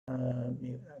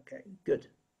Okay, good.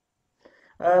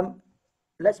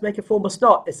 Let's make a formal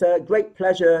start. It's a great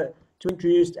pleasure to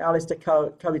introduce Alistair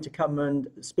Currie to come and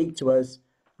speak to us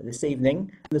this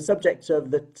evening. The subject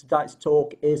of tonight's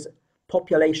talk is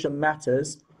population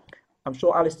matters. I'm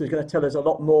sure Alistair is going to tell us a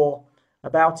lot more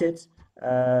about it,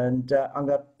 and I'm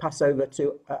going to pass over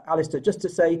to Alistair just to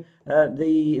say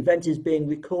the event is being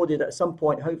recorded at some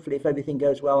point. Hopefully, if everything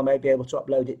goes well, I may be able to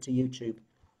upload it to YouTube.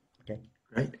 Okay,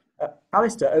 great.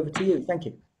 Alistair, over to you. Thank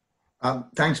you.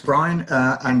 Thanks, Brian,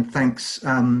 and thanks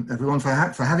everyone for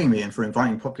having me and for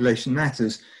inviting Population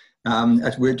Matters.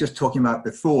 As we were just talking about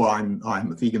before, I'm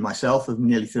a vegan myself of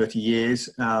nearly 30 years,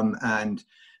 and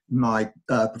my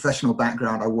professional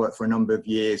background, I worked for a number of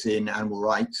years in animal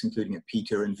rights, including at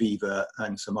PETA and Viva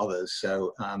and some others.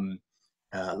 So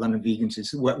London Vegans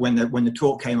is when the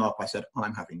talk came up, I said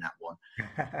I'm having that one.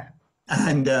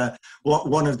 And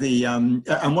one of the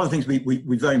things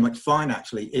we very much find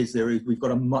actually is we've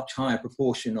got a much higher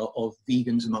proportion of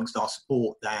vegans amongst our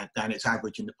support than it's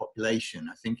average in the population.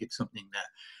 I think it's something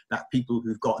that people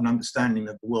who've got an understanding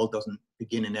that the world doesn't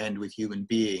begin and end with human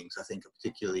beings, I think, are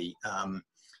particularly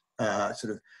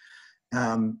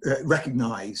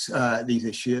recognize these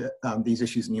issues and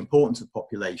the importance of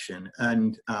population,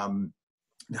 and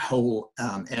the whole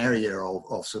area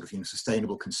of sort of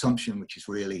sustainable consumption, which is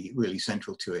really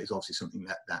central to it, is obviously something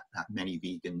that many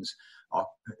vegans are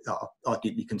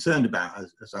deeply concerned about.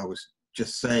 As I was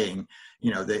just saying,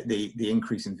 the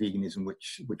increase in veganism,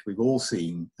 which we've all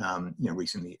seen,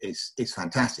 recently, is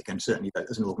fantastic, and certainly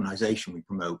as an organisation we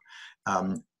promote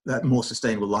more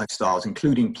sustainable lifestyles,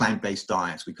 including plant-based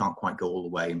diets. We can't quite go all the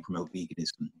way and promote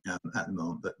veganism at the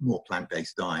moment, but more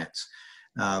plant-based diets.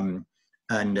 I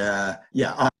would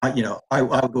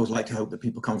always like to hope that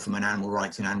people come from an animal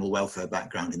rights and animal welfare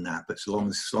background in that, but so long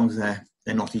as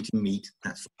they're not eating meat,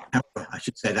 that's fine. I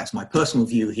should say that's my personal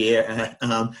view here.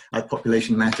 At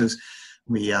Population Matters,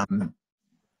 we are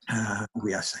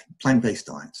saying plant-based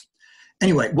diets.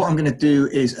 Anyway, what I'm going to do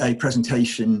is a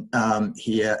presentation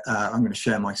here. I'm going to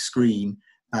share my screen.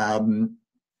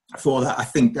 For that, I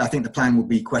think the plan will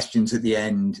be questions at the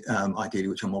end, ideally,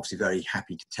 which I'm obviously very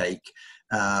happy to take.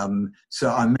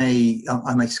 So I may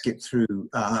skip through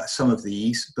some of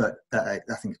these, but I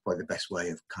think it's probably the best way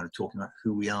of kind of talking about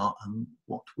who we are and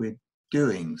what we're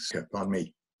doing. So, pardon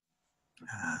me.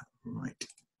 Right.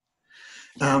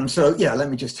 So yeah, let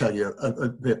me just tell you a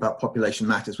bit about Population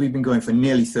Matters. We've been going for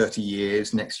nearly 30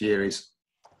 years. Next year is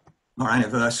our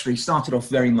anniversary. Started off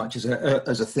very much as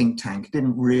a think tank.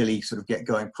 Didn't really sort of get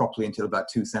going properly until about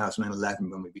 2011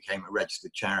 when we became a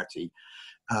registered charity,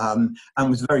 and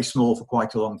was very small for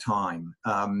quite a long time.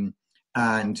 When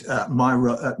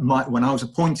I was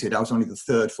appointed, I was only the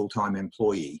third full-time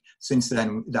employee. Since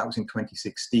then, that was in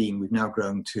 2016. We've now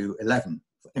grown to 11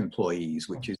 employees,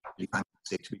 which is really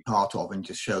fantastic to be part of, and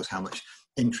just shows how much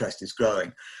interest is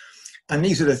growing. And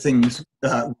these are the things we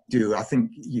do. I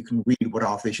think you can read what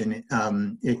our vision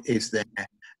is there.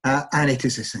 And it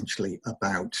is essentially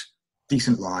about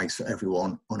decent lives for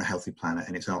everyone on a healthy planet.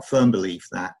 And it's our firm belief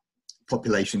that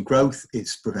population growth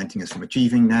is preventing us from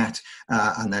achieving that,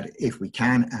 and that if we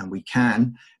can,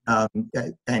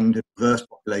 end reverse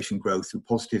population growth through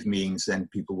positive means, then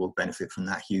people will benefit from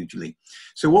that hugely.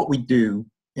 So what we do,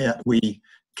 we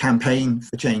campaign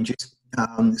for changes.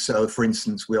 So, for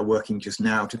instance, we are working just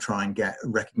now to try and get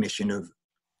recognition of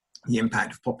the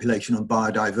impact of population on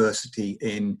biodiversity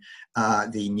in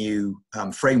the new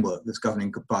framework that's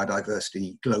governing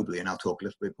biodiversity globally, and I'll talk a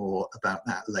little bit more about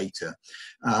that later.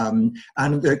 And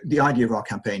the idea of our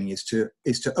campaigning is to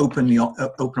open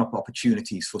up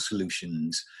opportunities for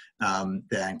solutions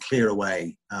there, and clear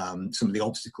away some of the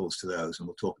obstacles to those, and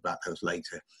we'll talk about those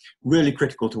later. Really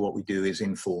critical to what we do is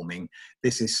informing.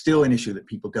 This is still an issue that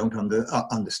people don't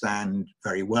understand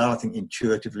very well. I think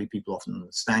intuitively people often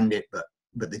understand it, but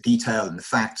the detail and the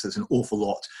facts, there's an awful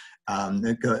lot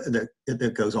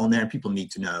that goes on there, and people need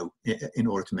to know in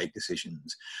order to make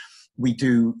decisions. We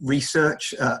do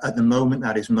research at the moment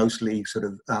that is mostly sort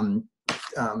of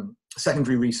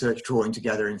secondary research, drawing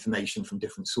together information from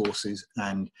different sources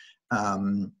and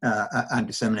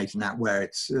disseminating that where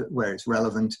it's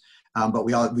relevant. But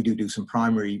we do some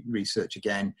primary research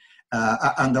again.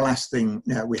 And the last thing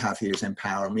we have here is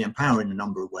empower, and we empower in a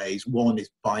number of ways. One is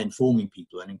by informing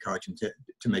people and encouraging them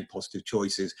to make positive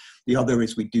choices. The other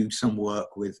is we do some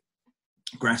work with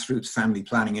grassroots family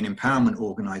planning and empowerment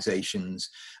organizations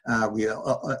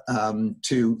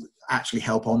to actually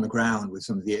help on the ground with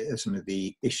some of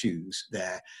the issues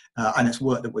there, and it's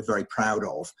work that we're very proud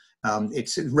of.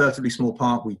 It's a relatively small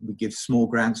part. We give small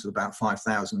grants of about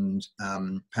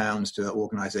 £5,000 to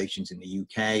organizations in the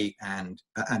UK and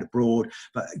abroad,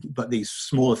 but these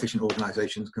small efficient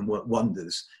organizations can work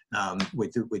wonders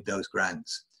with those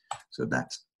grants. So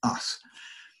that's us.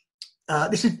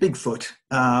 This is Bigfoot.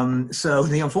 So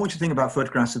the unfortunate thing about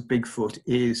photographs of Bigfoot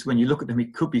is when you look at them, he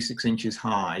could be 6 inches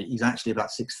high. He's actually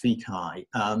about 6 feet high.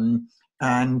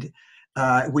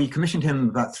 We commissioned him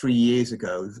about 3 years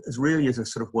ago as really as a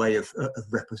sort of way of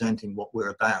representing what we're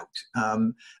about.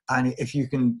 And if you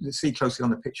can see closely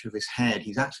on the picture of his head,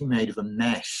 he's actually made of a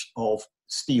mesh of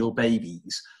steel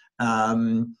babies.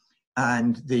 And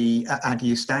he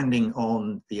is standing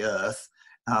on the earth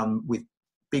with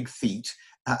big feet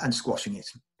and squashing it.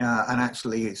 And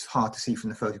actually, it's hard to see from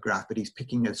the photograph, but he's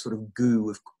picking a sort of goo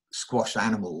of squashed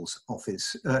animals off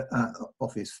his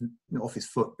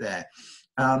foot there.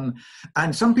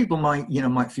 And some people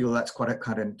might feel that's quite a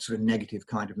kind of sort of negative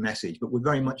kind of message, but we're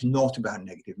very much not about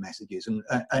negative messages.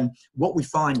 And what we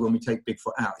find when we take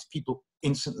Bigfoot out is people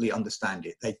instantly understand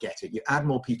it. They get it. You add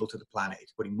more people to the planet,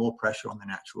 it's putting more pressure on the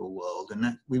natural world, and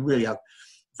that we really have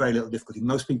very little difficulty.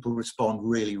 Most people respond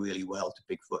really, really well to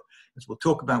Bigfoot. As we'll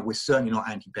talk about, we're certainly not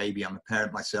anti-baby. I'm a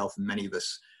parent myself, and many of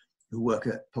us who work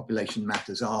at Population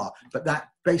Matters are. But that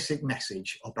basic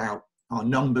message about our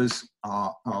numbers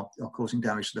are causing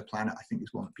damage to the planet, I think,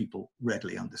 is one that people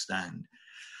readily understand.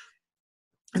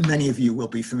 And many of you will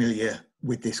be familiar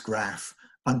with this graph.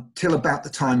 Until about the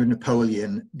time of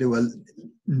Napoleon, there were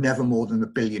never more than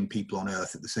 1 billion people on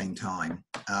Earth at the same time.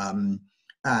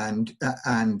 And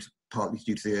partly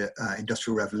due to the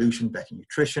Industrial Revolution, better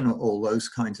nutrition, all those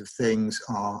kinds of things,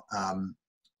 our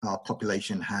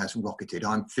population has rocketed.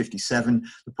 I'm 57.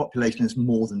 The population has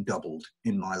more than doubled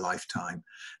in my lifetime.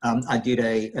 I did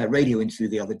a radio interview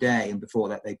the other day, and before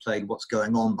that they played What's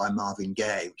Going On by Marvin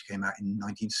Gaye, which came out in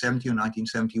 1970 or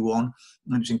 1971.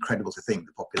 And it's incredible to think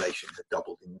the population had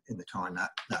doubled in the time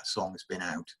that song has been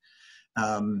out.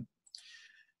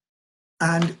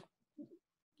 And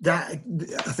that,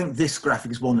 I think this graphic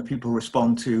is one that people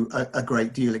respond to a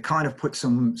great deal. It kind of puts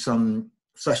some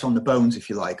flesh on the bones, if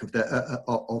you like, of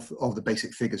the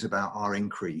basic figures about our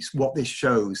increase. What this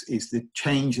shows is the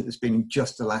change that has been in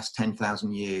just the last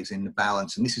 10,000 years in the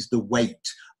balance, and this is the weight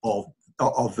of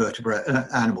vertebrate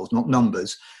animals, not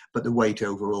numbers, but the weight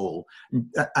overall.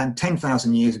 And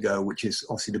 10,000 years ago, which is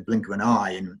obviously the blink of an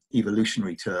eye in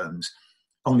evolutionary terms,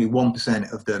 only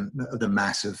 1% of the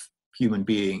mass of human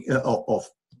being of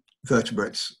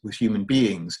vertebrates was human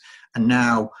beings, and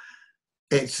now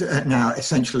it's now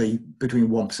essentially between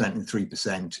 1% and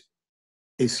 3%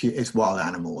 is wild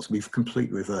animals. We've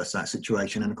completely reversed that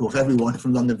situation, and of course, everyone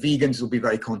from London Vegans will be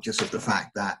very conscious of the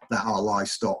fact that our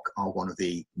livestock are one of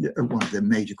the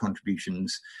major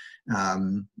contributions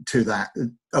to that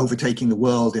overtaking the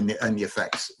world and the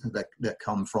effects that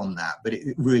come from that. But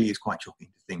it really is quite shocking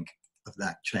to think of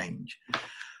that change.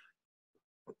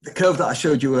 The curve that I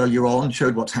showed you earlier on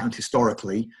showed what's happened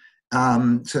historically.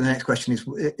 So the next question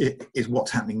is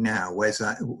what's happening now? Where's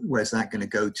that going to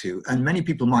go to? And many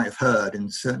people might have heard,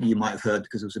 and certainly you might have heard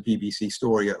because there was a BBC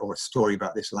story or a story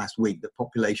about this last week, that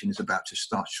population is about to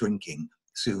start shrinking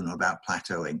soon, or about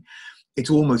plateauing. It's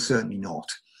almost certainly not.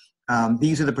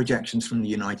 These are the projections from the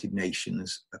United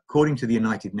Nations. According to the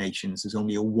United Nations, there's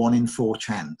only a 1 in 4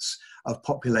 chance of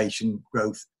population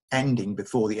growth ending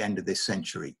before the end of this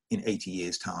century, in 80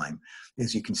 years' time.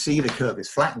 As you can see, the curve is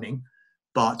flattening,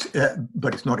 but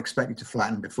it's not expected to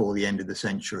flatten before the end of the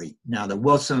century. Now, there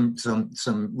was some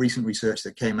recent research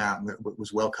that came out that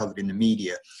was well covered in the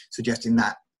media, suggesting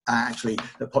that actually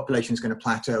the population is going to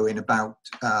plateau in about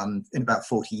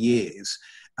 40 years.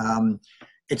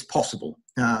 It's possible,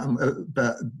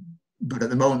 but at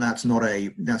the moment that's not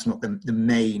the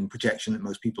main projection that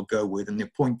most people go with. And the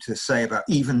point to say about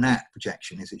even that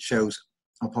projection is it shows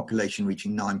our population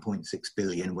reaching 9.6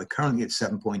 billion. We're currently at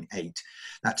 7.8.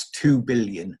 That's 2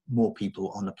 billion more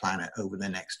people on the planet over the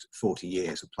next 40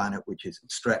 years, a planet which is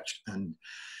stretched and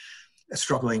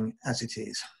struggling as it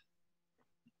is.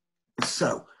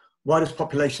 So why does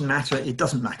population matter? It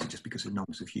doesn't matter just because of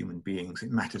numbers of human beings.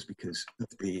 It matters because of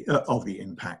the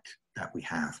impact that we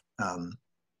have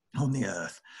on the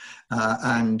earth.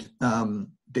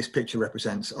 This picture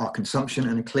represents our consumption,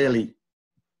 and clearly,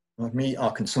 like me,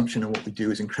 our consumption and what we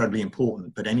do is incredibly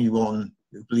important, but anyone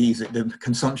who believes that the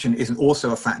consumption isn't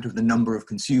also a factor of the number of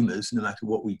consumers, no matter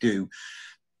what we do,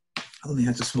 only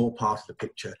has a small part of the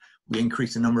picture. We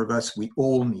increase the number of us, we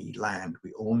all need land,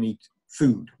 we all need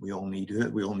food, we all need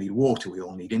water, we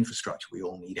all need infrastructure, we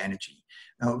all need energy.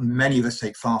 Many of us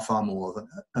take far more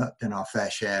than our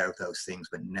fair share of those things,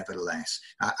 but nevertheless,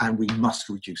 and we must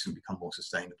reduce and become more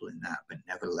sustainable in that, but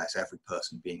nevertheless, every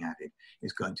person being added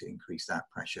is going to increase that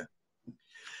pressure.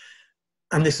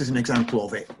 And this is an example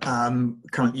of it,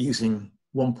 currently using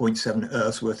 1.7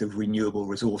 Earth's worth of renewable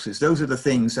resources. Those are the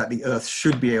things that the Earth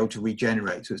should be able to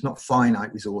regenerate. So it's not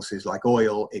finite resources like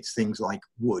oil, it's things like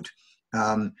wood.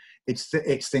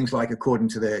 It's things like, according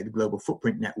to the Global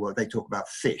Footprint Network, they talk about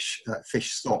fish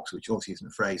stocks, which obviously isn't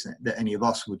a phrase that any of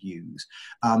us would use.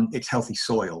 It's healthy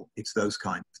soil, it's those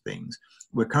kinds of things.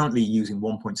 We're currently using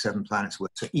 1.7 planets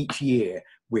worth. So each year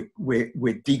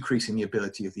we're decreasing the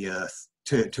ability of the Earth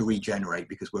to regenerate,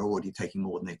 because we're already taking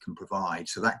more than it can provide.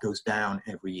 So that goes down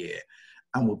every year,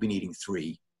 and we'll be needing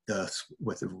 3 Earths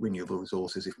worth of renewable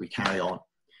resources if we carry on.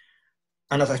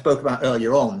 And as I spoke about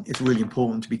earlier on, it's really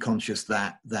important to be conscious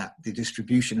that the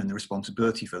distribution and the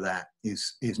responsibility for that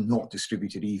is not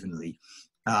distributed evenly.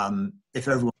 If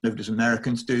everyone lived as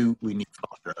Americans do, we need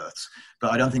 5 Earths.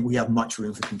 But I don't think we have much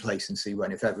room for complacency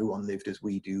when, if everyone lived as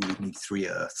we do, we'd need 3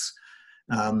 Earths.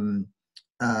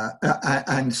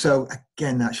 And so,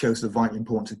 again, that shows the vital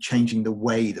importance of changing the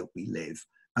way that we live,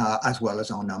 as well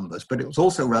as our numbers. But it was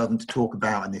also relevant to talk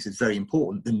about, and this is very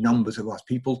important, the numbers of us.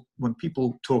 When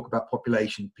people talk about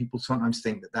population, people sometimes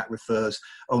think that refers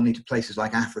only to places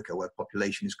like Africa, where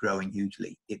population is growing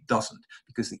hugely. It doesn't,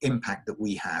 because the impact that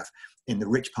we have in the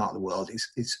rich part of the world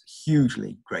is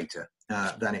hugely greater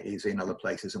than it is in other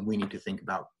places, and we need to think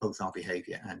about both our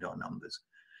behavior and our numbers.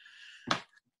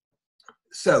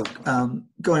 So,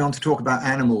 going on to talk about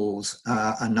animals,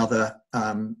 another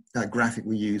graphic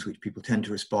we use, which people tend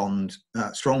to respond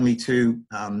strongly to,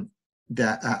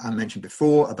 that I mentioned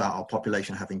before, about our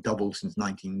population having doubled since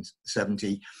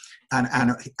 1970,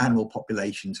 and animal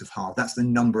populations have halved. That's the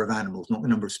number of animals, not the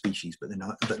number of species, but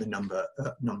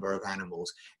the number of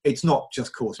animals. It's not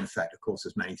just cause and effect. Of course,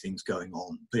 there's many things going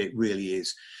on, but it really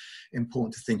is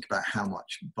important to think about how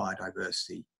much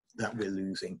biodiversity that we're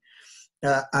losing.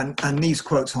 And these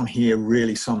quotes on here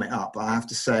really sum it up. I have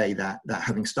to say that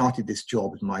having started this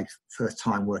job as my first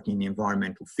time working in the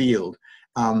environmental field,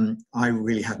 I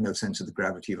really had no sense of the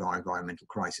gravity of our environmental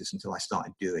crisis until I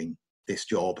started doing this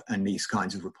job, and these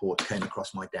kinds of reports came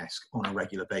across my desk on a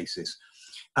regular basis.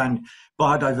 And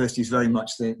biodiversity is very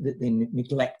much the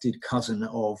neglected cousin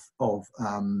of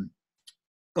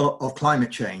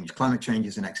climate change. Climate change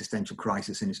is an existential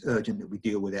crisis, and it's urgent that we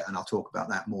deal with it, and I'll talk about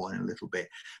that more in a little bit.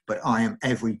 But I am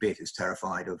every bit as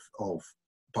terrified of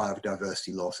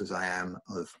biodiversity loss as I am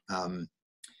of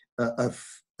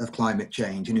climate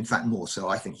change, and in fact more so.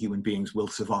 I think human beings will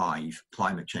survive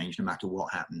climate change no matter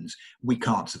what happens. We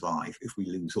can't survive if we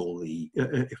lose all the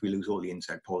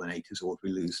insect pollinators, or if we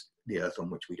lose the earth on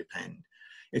which we depend.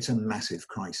 It's a massive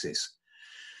crisis.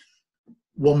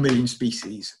 1 million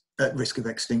species at risk of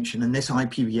extinction, and this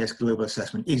IPBES global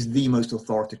assessment is the most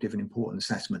authoritative and important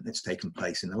assessment that's taken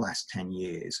place in the last 10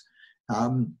 years.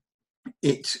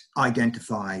 It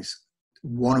identifies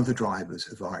one of the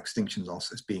drivers of our extinction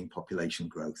loss as being population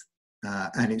growth.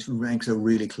 And it makes a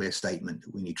really clear statement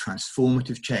that we need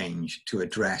transformative change to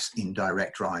address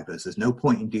indirect drivers. There's no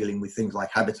point in dealing with things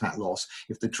like habitat loss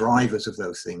if the drivers of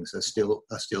those things are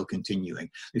still continuing.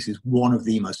 This is one of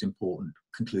the most important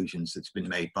conclusions that's been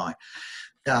made by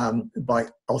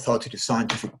authoritative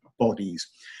scientific bodies.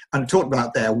 And I talked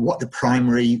about there what the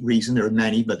primary reason, there are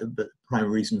many, but the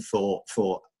primary reason for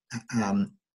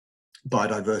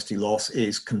biodiversity loss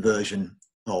is conversion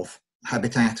of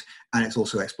habitat, and it's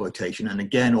also exploitation. And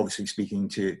again, obviously speaking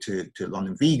to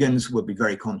London vegans, we'll be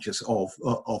very conscious of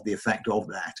the effect of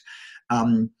that.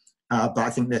 But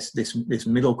I think this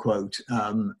middle quote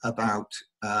about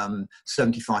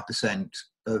 75%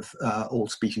 of all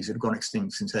species that have gone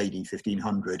extinct since AD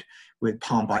 1500 were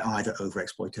harmed by either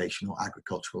overexploitation or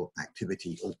agricultural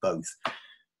activity, or both.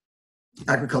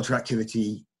 Agricultural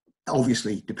activity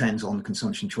obviously depends on the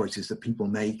consumption choices that people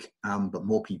make, but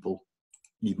more people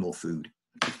need more food.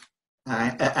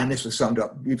 And this was summed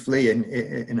up beautifully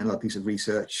in another piece of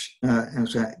research,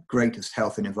 greatest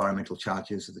health and environmental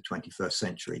challenges of the 21st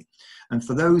century. And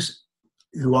for those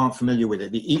who aren't familiar with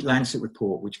it, the Eat Lancet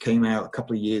report, which came out a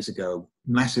couple of years ago,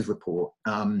 massive report,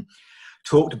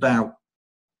 talked about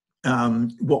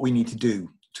what we need to do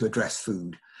to address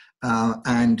food.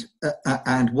 And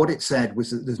what it said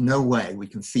was that there's no way we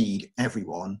can feed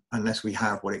everyone unless we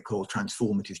have what it called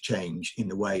transformative change in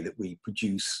the way that we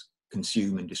produce,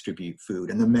 consume and distribute food.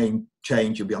 And the main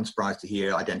change, you'll be unsurprised to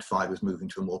hear, identified was moving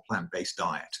to a more plant-based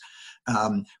diet,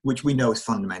 which we know is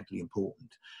fundamentally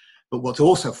important. But what's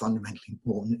also fundamentally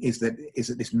important is that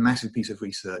this massive piece of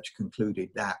research concluded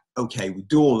that, okay, we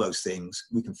do all those things,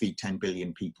 we can feed 10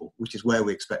 billion people, which is where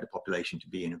we expect the population to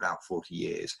be in about 40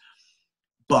 years.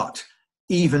 But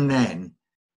even then,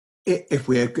 if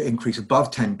we increase above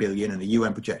 10 billion, and the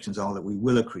UN projections are that we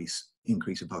will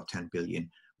increase above 10 billion,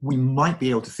 we might be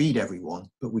able to feed everyone,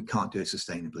 but we can't do it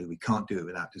sustainably. We can't do it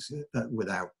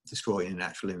without destroying the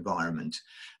natural environment.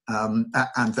 And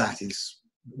that is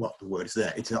what the word is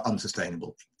there. It's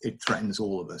unsustainable. It threatens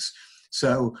all of us.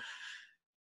 So,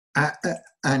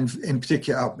 and in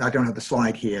particular, I don't have the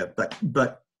slide here,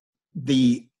 but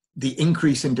the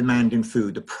increase in demand in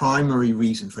food, the primary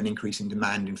reason for an increase in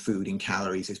demand in food in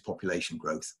calories is population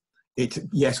growth.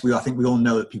 Yes, I think we all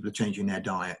know that people are changing their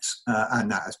diets,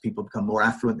 and that as people become more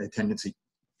affluent, their tendency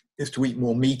is to eat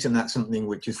more meat, and that's something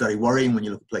which is very worrying when you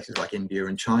look at places like India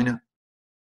and China.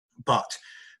 But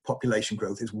population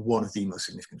growth is one of the most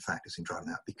significant factors in driving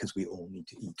that, because we all need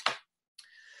to eat.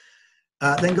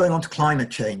 Then going on to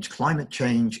climate change. Climate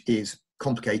change is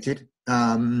complicated,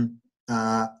 and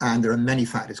there are many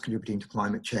factors contributing to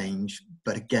climate change,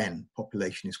 but again,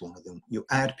 population is one of them. You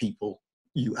add people,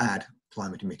 you add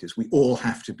climate emitters. We all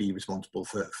have to be responsible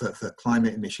for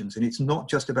climate emissions, and it's not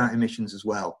just about emissions as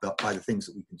well, but by the things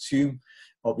that we consume.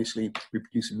 Obviously, we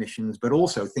produce emissions, but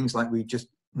also things like we just,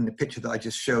 in the picture that I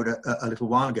just showed a little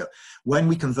while ago, when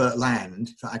we convert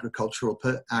land for agricultural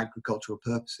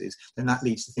purposes, then that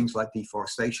leads to things like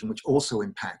deforestation, which also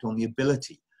impact on the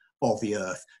ability of the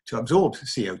Earth to absorb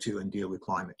CO2 and deal with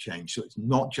climate change. So it's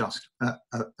not just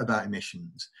about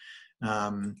emissions.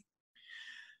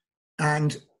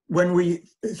 And when we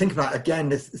think about, again,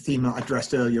 the theme I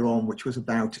addressed earlier on, which was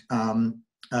about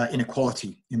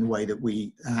inequality in the way that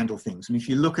we handle things. And if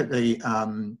you look at the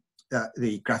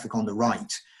graphic on the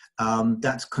right,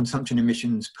 that's consumption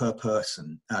emissions per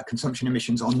person. Consumption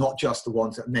emissions are not just the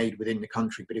ones that are made within the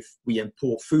country, but if we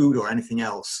import food or anything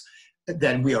else,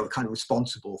 then we are kind of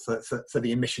responsible for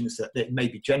the emissions that may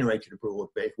be generated abroad.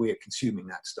 But if we are consuming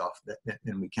that stuff,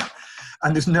 then we can.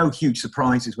 And there's no huge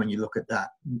surprises when you look at that,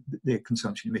 the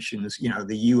consumption emissions. You know,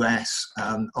 the US,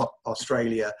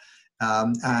 Australia,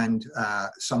 and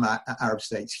some Arab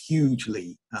states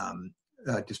hugely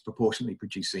disproportionately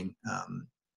producing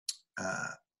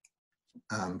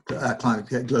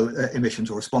climate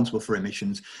emissions, or responsible for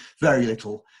emissions. Very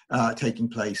little taking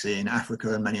place in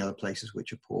Africa and many other places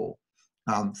which are poor,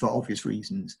 for obvious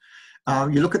reasons.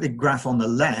 You look at the graph on the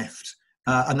left,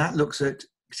 and that looks at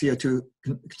CO2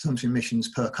 consumption emissions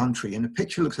per country, and the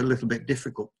picture looks a little bit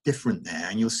different there.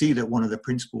 And you'll see that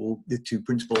the two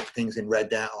principal things in red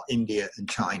there are India and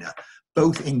China.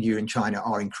 Both India and China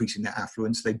are increasing their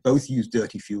affluence. They both use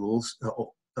dirty fuels,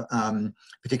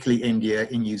 particularly India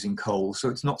in using coal. So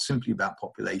it's not simply about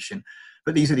population,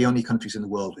 but these are the only countries in the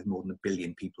world with more than 1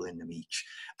 billion people in them each.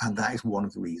 And that is one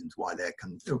of the reasons why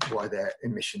their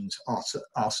emissions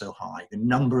are so high. The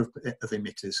number of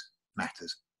emitters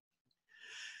matters.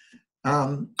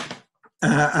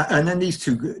 And then these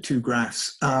two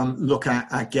graphs look at,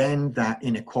 again, that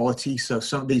inequality. So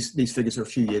some of these figures are a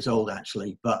few years old,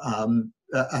 actually, but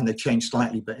and they've changed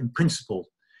slightly. But in principle,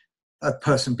 a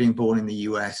person being born in the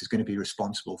US is going to be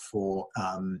responsible for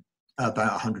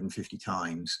about 150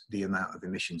 times the amount of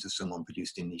emissions of someone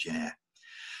produced in Niger.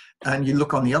 And you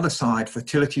look on the other side,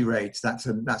 fertility rates, that's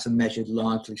a measure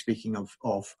largely speaking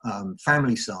of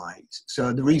family size.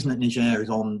 So the reason that Niger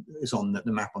is on the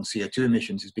map on CO2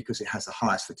 emissions is because it has the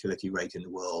highest fertility rate in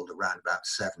the world, around about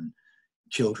 7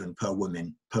 children per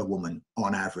woman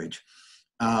on average.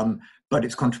 But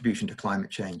its contribution to climate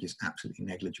change is absolutely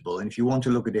negligible. And if you want to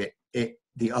look at it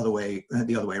the other way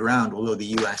around, although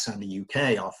the US and the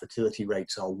UK, our fertility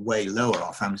rates are way lower,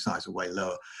 our family size are way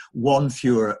lower, one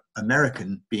fewer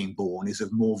American being born is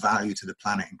of more value to the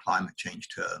planet in climate change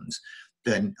terms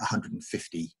than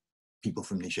 150 people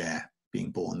from Niger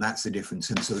being born. That's the difference.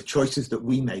 And so the choices that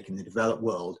we make in the developed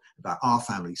world about our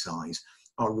family size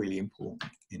are really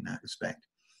important in that respect.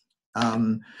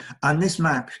 And this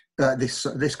map,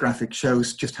 this graphic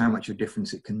shows just how much of a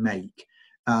difference it can make.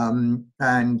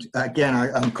 And again,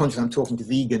 I'm conscious I'm talking to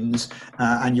vegans,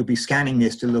 and you'll be scanning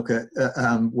this to look at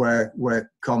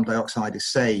where carbon dioxide is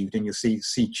saved, and you'll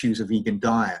see choose a vegan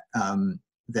diet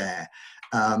there,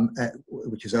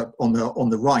 which is up on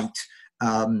the right.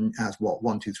 As what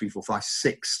 1, 2, 3, 4, 5,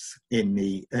 6th in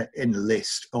the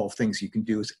list of things you can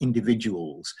do as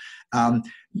individuals. I'm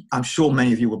sure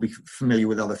many of you will be familiar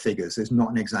with other figures. There's not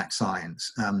an exact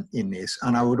science in this,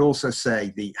 and I would also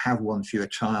say the have one fewer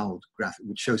child graphic,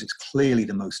 which shows it's clearly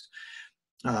the most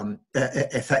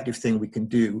effective thing we can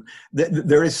do.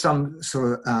 There is some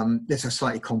sort of there's a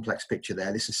slightly complex picture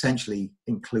there. This essentially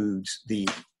includes the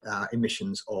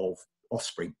emissions of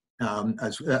offspring. And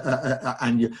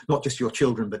not just your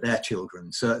children, but their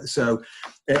children. So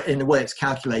in the way it's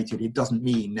calculated, it doesn't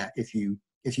mean that if you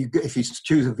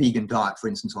choose a vegan diet, for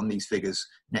instance, on these figures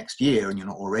next year, and you're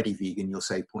not already vegan, you'll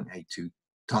save 0.82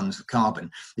 tons of carbon.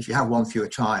 If you have one fewer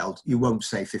child, you won't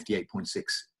save 58.6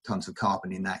 tons of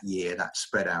carbon in that year. That's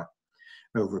spread out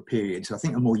over a period. So I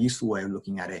think a more useful way of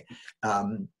looking at it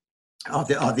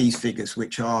are these figures,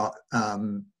 which are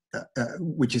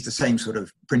which is the same sort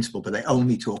of principle, but they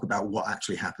only talk about what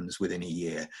actually happens within a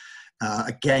year.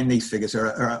 Again, these figures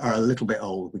are a little bit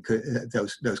old.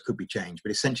 Those could be changed,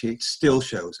 but essentially it still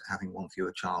shows that having one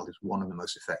fewer child is one of the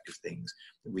most effective things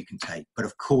that we can take. But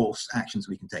of course, actions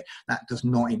we can take, that does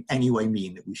not in any way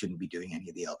mean that we shouldn't be doing any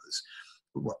of the others.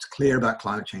 But what's clear about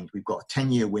climate change, we've got a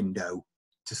 10-year window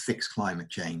to fix climate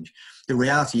change. The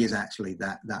reality is actually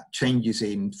that changes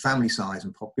in family size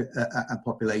and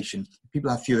population. If people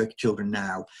have fewer children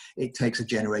now, it takes a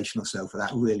generation or so for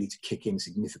that really to kick in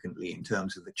significantly in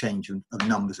terms of the change of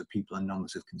numbers of people and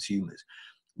numbers of consumers.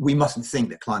 We mustn't think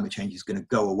that climate change is going to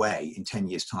go away in 10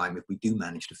 years' time if we do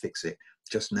manage to fix it.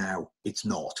 Just now, it's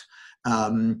not.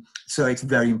 So it's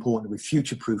very important that we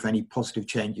future-proof any positive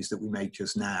changes that we make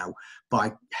just now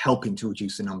by helping to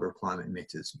reduce the number of climate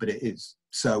emitters. But it is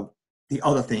so the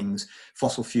other things,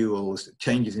 fossil fuels,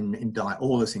 changes in diet,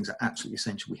 all those things are absolutely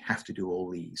essential. We have to do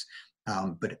all these,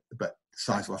 but the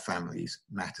size of our families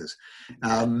matters.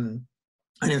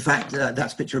 And in fact,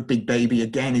 that's a picture of Big Baby,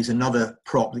 again, is another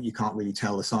prop that you can't really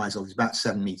tell the size of. It's about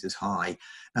 7 meters high.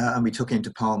 And we took it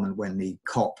into Parliament when the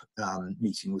COP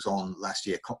meeting was on last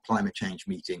year, COP climate change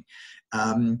meeting.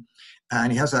 And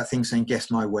he has that thing saying,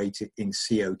 guess my weight in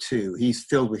CO2. He's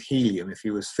filled with helium. If he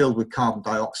was filled with carbon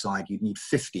dioxide, you'd need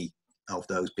 50 of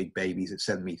those Big Babies at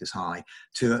 7 meters high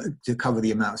to cover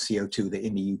the amount of CO2 that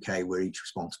in the UK we're each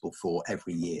responsible for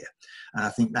every year. And I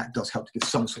think that does help to give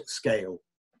some sort of scale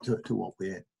to what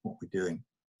we're doing.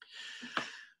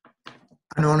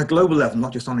 And on a global level,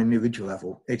 not just on an individual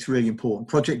level, it's really important.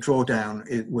 Project Drawdown,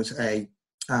 it was a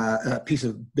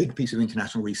big piece of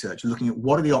international research looking at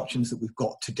what are the options that we've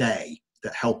got today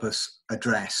that help us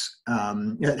address,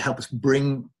 help us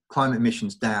bring climate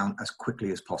emissions down as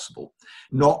quickly as possible.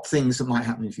 Not things that might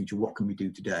happen in the future, what can we do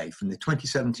today? From the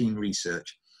 2017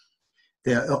 research,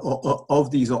 of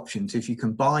these options, if you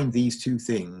combine these two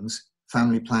things,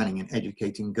 family planning and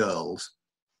educating girls,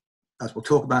 as we'll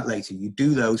talk about later, you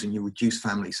do those and you reduce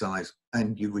family size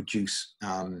and you reduce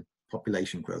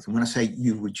population growth. And when I say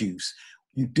you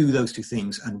do those two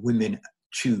things and women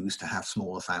choose to have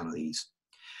smaller families.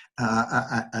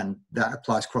 And that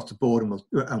applies across the board,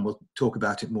 and we'll talk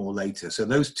about it more later. So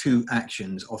those two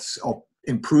actions of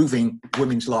improving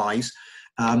women's lives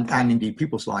and indeed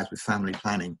people's lives with family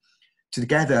planning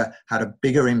together had a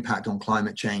bigger impact on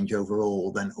climate change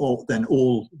overall than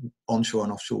all onshore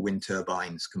and offshore wind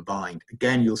turbines combined.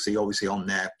 Again, you'll see obviously on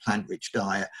their plant-rich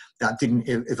diet that didn't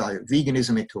evaluate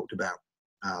veganism. It talked about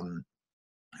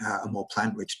a more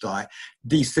plant-rich diet.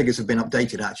 These figures have been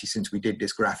updated actually since we did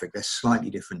this graphic. They're slightly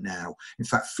different now. In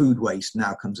fact, food waste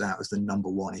now comes out as the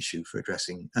 #1 issue for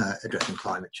addressing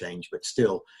climate change, but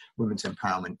still women's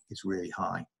empowerment is really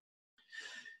high.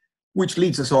 Which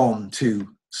leads us on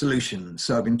to solutions.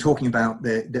 So I've been talking about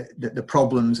the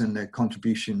problems and the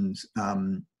contributions,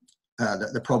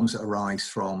 the problems that arise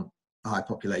from a high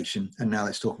population. And now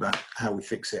let's talk about how we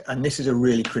fix it. And this is a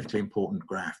really critically important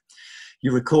graph.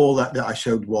 You recall that I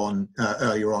showed one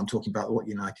earlier on talking about what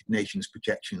United Nations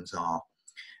projections are.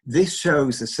 This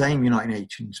shows the same United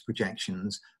Nations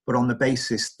projections, but on the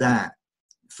basis that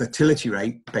fertility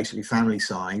rate, basically family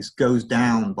size, goes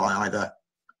down by either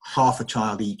half a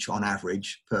child each on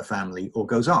average per family, or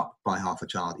goes up by half a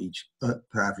child each per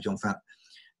average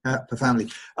per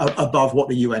family, above what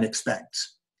the UN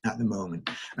expects at the moment.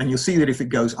 And you'll see that if it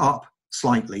goes up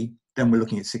slightly, then we're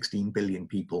looking at 16 billion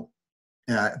people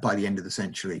by the end of the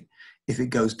century. If it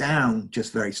goes down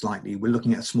just very slightly, we're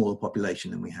looking at a smaller population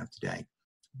than we have today.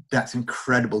 That's an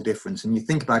incredible difference. And you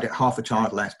think about it, half a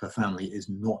child less per family is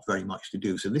not very much to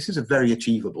do. So this is a very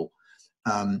achievable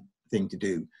thing to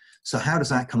do. So how does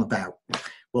that come about?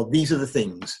 Well, these are the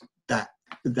things that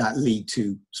lead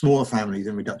to smaller families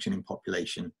and reduction in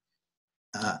population.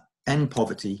 End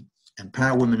poverty,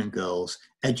 empower women and girls,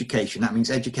 education. That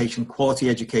means education, quality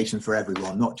education for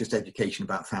everyone, not just education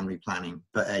about family planning,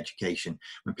 but education.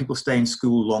 When people stay in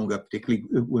school longer, particularly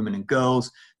women and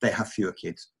girls, they have fewer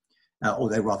kids, or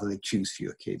they choose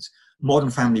fewer kids.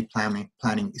 Modern family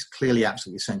planning is clearly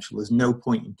absolutely essential. There's no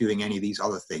point in doing any of these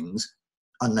other things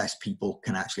unless people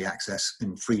can actually access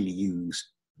and freely use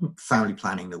family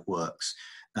planning that works.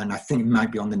 And I think it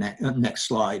might be on the next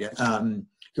slide.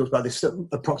 talks about this,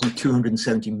 approximately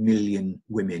 270 million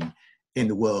women in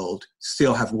the world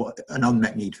still have an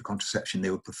unmet need for contraception.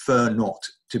 They would prefer not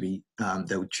to be,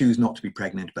 they would choose not to be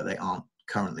pregnant, but they aren't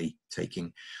currently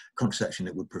taking contraception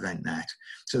that would prevent that.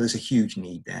 So there's a huge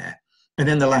need there. And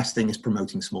then the last thing is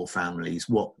promoting small families.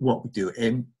 What we do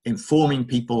in informing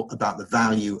people about the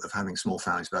value of having small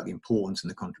families, about the importance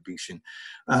and the contribution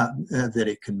that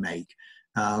it can make.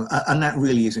 And that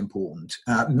really is important.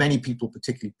 Many people,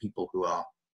 particularly people who are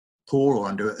poor or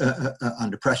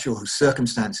under pressure, or whose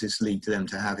circumstances lead to them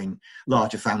to having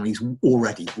larger families,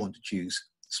 already want to choose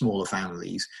smaller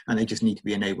families, and they just need to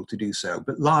be enabled to do so.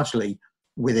 But largely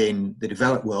within the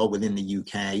developed world, within the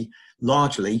UK,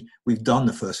 largely we've done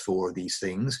the first four of these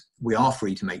things. We are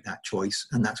free to make that choice,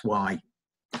 and that's why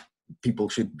people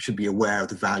should be aware of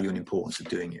the value and importance of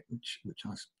doing it, which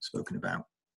I've spoken about.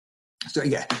 So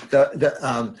yeah,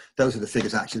 those are the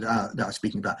figures actually that I was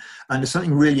speaking about. And there's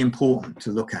something really important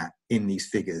to look at in these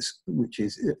figures, which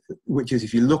is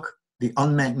if you look, the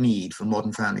unmet need for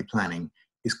modern family planning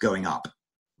is going up.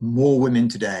 More women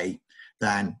today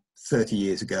than 30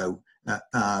 years ago,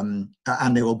 and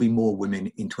there will be more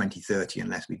women in 2030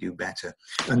 unless we do better.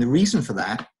 And the reason for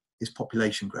that is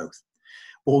population growth.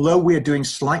 Although we are doing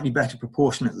slightly better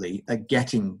proportionately at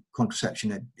getting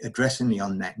contraception, at addressing the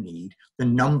unmet need, the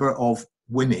number of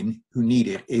women who need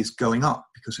it is going up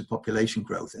because of population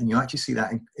growth. And you actually see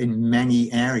that in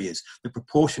many areas. The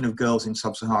proportion of girls in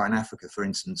sub-Saharan Africa, for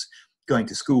instance, going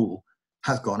to school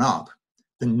has gone up.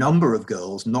 The number of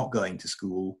girls not going to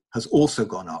school has also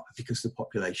gone up because the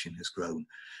population has grown.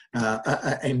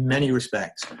 In many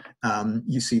respects,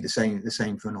 you see the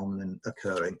same phenomenon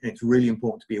occurring. And it's really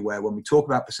important to be aware when we talk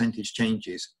about percentage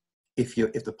changes. If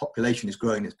the population is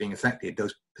growing, it's being affected,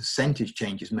 those percentage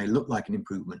changes may look like an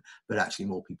improvement, but actually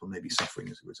more people may be suffering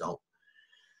as a result.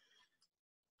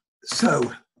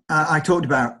 So I talked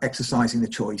about exercising the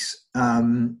choice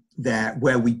there,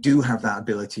 where we do have that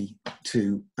ability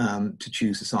to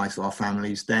choose the size of our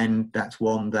families. Then that's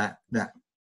one that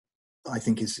I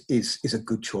think is a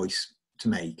good choice to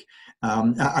make.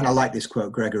 And I like this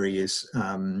quote. Gregory is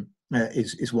one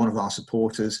of our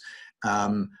supporters.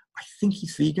 I think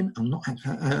he's vegan. I'm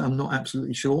not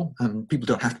absolutely sure. People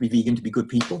don't have to be vegan to be good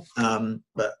people,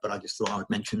 but I just thought I would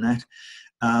mention that.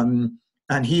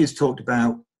 And he has talked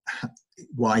about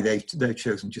why they've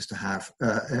chosen just to have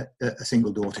a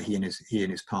single daughter, he and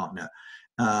his partner.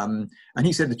 And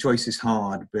he said the choice is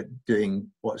hard, but doing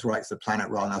what's right for the planet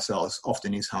rather than ourselves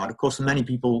often is hard. Of course, for many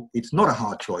people, it's not a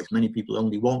hard choice. Many people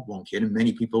only want one kid, and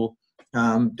many people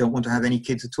don't want to have any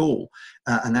kids at all.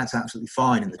 And that's absolutely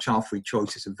fine. And the child-free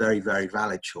choice is a very, very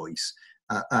valid choice.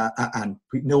 And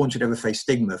no one should ever face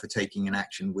stigma for taking an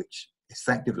action which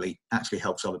effectively actually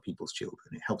helps other people's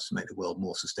children. It helps to make the world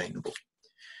more sustainable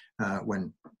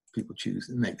when people choose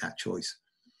and make that choice.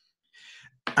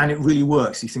 And it really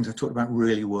works. These things I talked about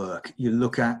really work. You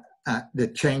look at the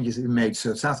changes that we made.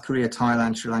 So South Korea,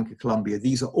 Thailand, Sri Lanka, Colombia,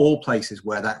 these are all places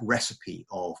where that recipe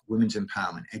of women's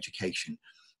empowerment, education,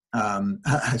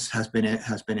 has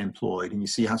been employed. And you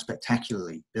see how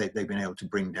spectacularly they've been able to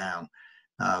bring down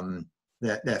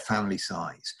their family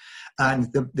size.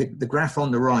 And the graph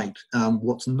on the right,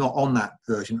 what's not on that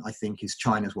version, I think, is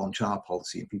China's one-child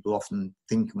policy. And people often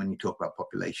think when you talk about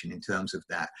population in terms of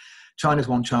that. China's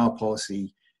one-child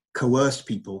policy coerced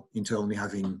people into only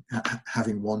having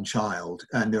one child,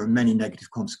 and there are many negative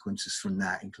consequences from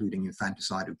that, including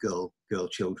infanticide of girl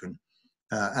children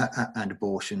and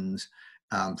abortions.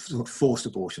 Forced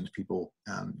abortions, people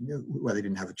where they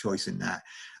didn't have a choice in that.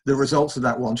 The results of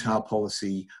that one-child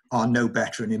policy are no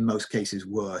better, and in most cases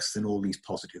worse, than all these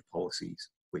positive policies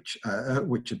which are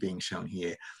being shown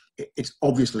here. It's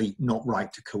obviously not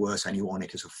right to coerce anyone.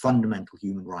 It is a fundamental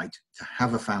human right to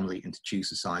have a family and to choose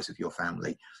the size of your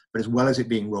family. But as well as it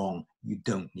being wrong, you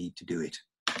don't need to do it.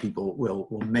 People will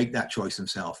make that choice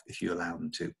themselves if you allow them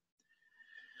to.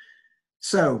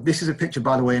 So this is a picture,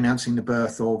 by the way, announcing the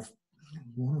birth of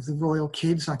one of the royal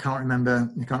kids. I can't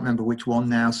remember which one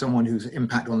now. Someone whose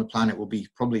impact on the planet will be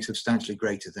probably substantially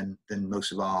greater than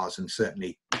most of ours, and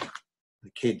certainly the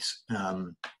kids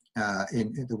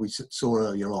that we saw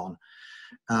earlier on.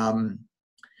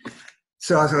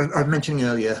 So as I was mentioning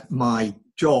earlier, my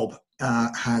job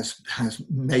has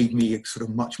made me sort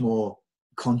of much more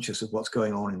conscious of what's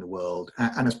going on in the world,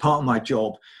 and as part of my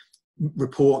job,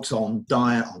 reports on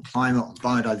diet, on climate, on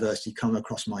biodiversity come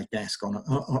across my desk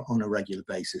on a regular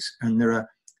basis. And there are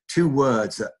two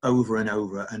words that over and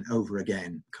over and over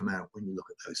again come out when you look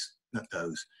at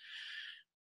those.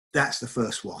 That's the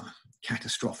first one: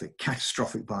 catastrophic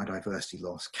biodiversity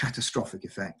loss, catastrophic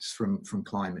effects from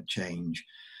climate change.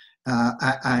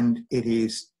 And it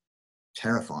is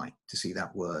terrifying to see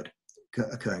that word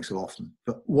occurring so often.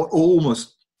 But what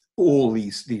almost all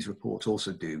these reports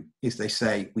also do is they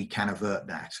say we can avert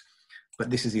that. But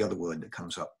this is the other word that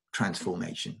comes up,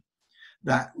 transformation.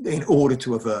 That in order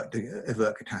to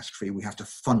avert catastrophe, we have to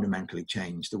fundamentally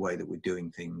change the way that we're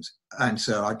doing things. And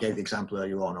so I gave the example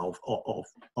earlier on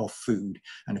of food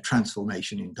and a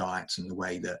transformation in diets and the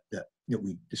way that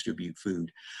we distribute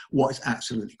food. What is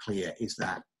absolutely clear is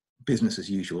that business as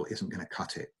usual isn't going to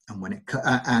cut it. And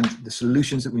and the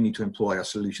solutions that we need to employ are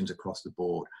solutions across the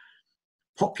board.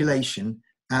 Population,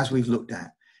 as we've looked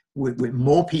at, with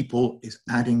more people is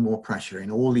adding more pressure in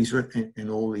all these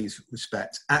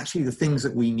respects. Actually, the things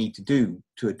that we need to do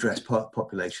to address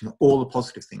population are all the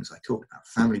positive things I talked about: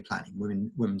 family planning,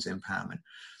 women's empowerment.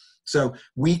 So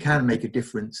we can make a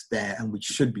difference there, and we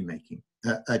should be making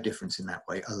a difference in that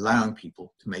way, allowing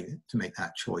people to make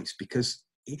that choice, because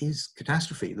it is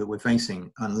catastrophe that we're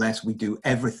facing unless we do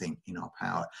everything in our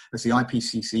power. As the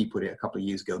IPCC put it a couple of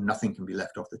years ago, nothing can be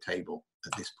left off the table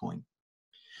at this point.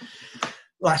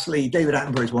 Lastly, David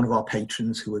Attenborough is one of our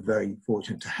patrons who we're very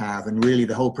fortunate to have, and really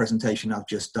the whole presentation I've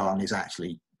just done is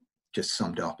actually just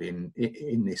summed up in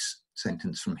this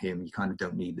sentence from him. You kind of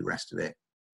don't need the rest of it.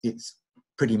 It's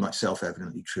pretty much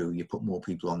self-evidently true. You put more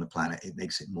people on the planet, it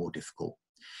makes it more difficult.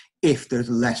 If there's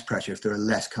less pressure, if there are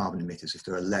less carbon emitters, if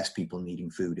there are less people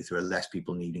needing food, if there are less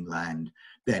people needing land,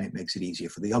 then it makes it easier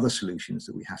for the other solutions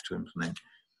that we have to implement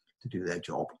to do their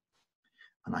job.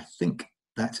 And I think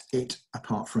that's it,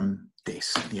 apart from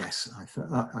this. Yes, I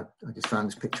just found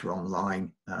this picture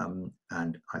online and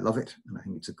I love it, and I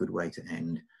think it's a good way to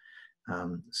end.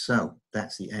 So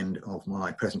that's the end of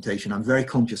my presentation. I'm very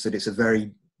conscious that it's a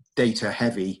very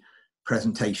data-heavy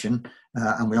presentation,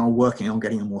 and we are working on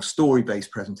getting a more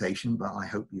story-based presentation, but I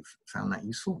hope you've found that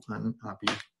useful, and I'll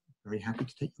be very happy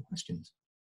to take your questions.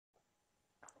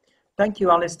 Thank you,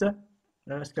 Alistair.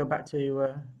 Let's go back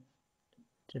to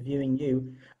viewing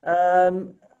you.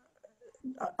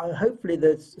 Hopefully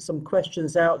there's some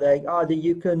questions out there. Either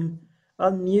you can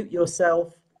unmute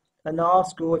yourself and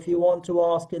ask, or if you want to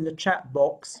ask in the chat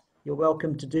box, you're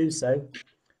welcome to do so.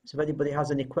 So if anybody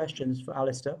has any questions for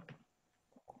Alistair.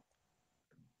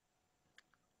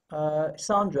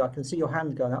 Sandra, I can see your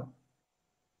hand going up.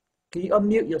 Can you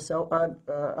unmute yourself?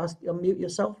 Unmute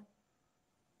yourself.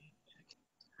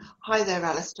 Hi there,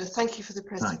 Alistair. Thank you for the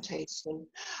presentation.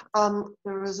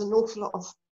 There was an awful lot of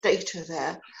data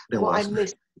there. What I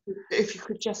missed, if you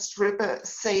could just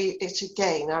say it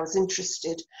again, I was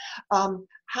interested.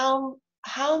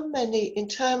 How many, in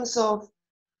terms of,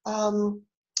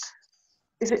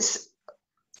 if it's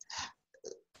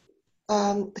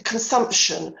the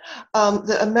consumption,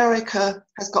 that America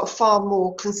has got far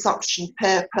more consumption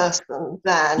per person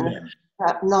than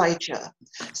Niger.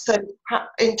 So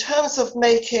in terms of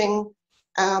making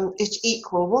it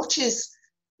equal, what is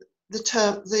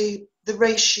the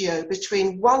ratio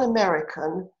between one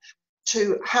American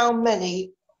to how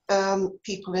many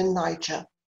people in Niger?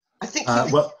 I think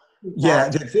well,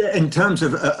 yeah, in terms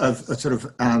of sort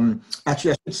of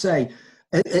actually I should say,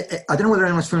 I don't know whether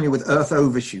anyone's familiar with Earth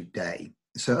Overshoot Day.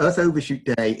 So Earth Overshoot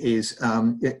Day is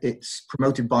it's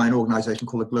promoted by an organisation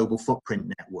called the Global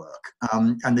Footprint Network,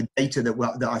 and the data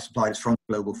that I supplied is from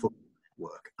the Global Footprint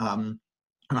Network, and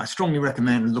I strongly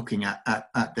recommend looking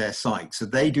at their site. So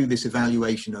they do this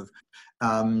evaluation of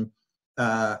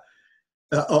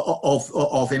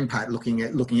impact, looking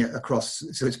at across.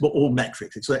 So it's all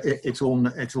metrics. It's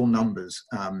all numbers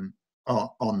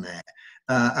on there,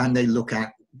 and they look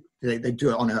at. They do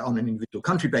it on an individual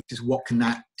country basis. What can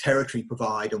that territory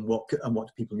provide, and what do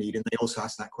people need? And they also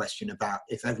ask that question about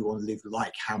if everyone lived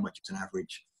like, how much is an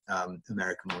average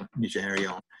American or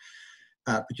Nigerian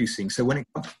producing. So when it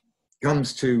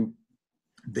comes to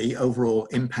the overall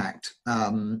impact,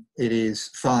 it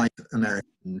is 5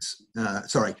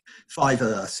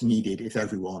 Earths needed if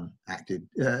everyone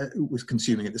was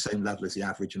consuming at the same level as the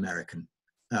average American.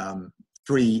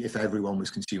 3 if everyone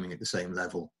was consuming at the same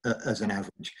level as an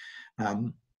average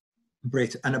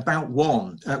Brit, and about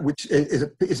 1, which is a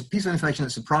piece of information that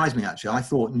surprised me actually. I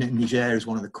thought Niger is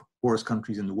one of the poorest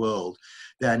countries in the world.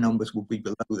 Their numbers will be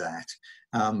below that.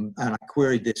 And I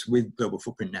queried this with Global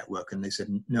Footprint Network, and they said,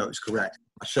 no, it's correct.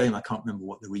 A shame I can't remember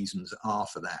what the reasons are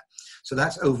for that. So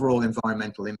that's overall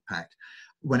environmental impact.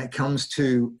 When it comes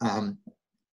to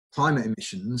climate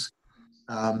emissions,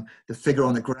 the figure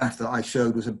on the graph that I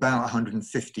showed was about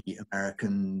 150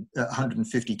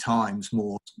 times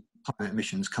more climate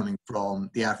emissions coming from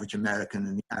the average American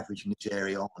and the average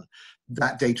Nigerian.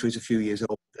 That data is a few years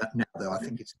old now, though. I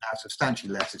think it's now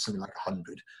substantially less. It's something like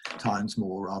 100 times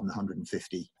more rather than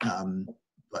 150.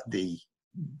 But the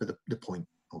point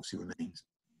obviously remains.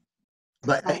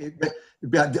 But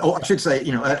I should say,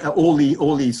 you know, all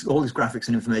these graphics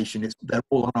and information, they're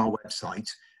all on our website.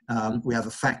 We have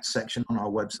a facts section on our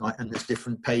website, and there's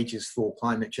different pages for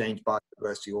climate change,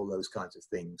 biodiversity, all those kinds of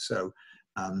things. So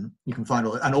you can find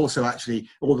all, and also actually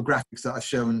all the graphics that I've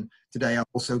shown today are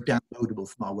also downloadable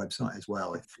from our website as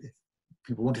well. If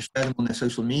people want to share them on their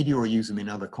social media or use them in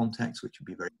other contexts, which would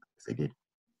be very good if they did.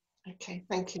 Okay,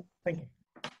 thank you. Thank you.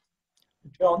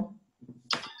 John?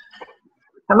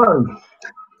 Hello.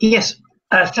 Yes,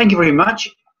 thank you very much.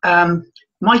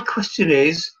 My question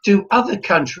is, do other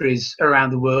countries around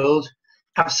the world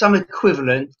have some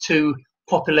equivalent to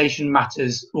Population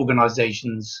Matters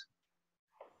organisations?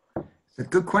 It's a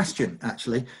good question,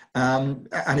 actually, and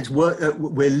it's work.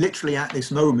 We're literally at this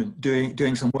moment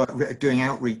doing some work, doing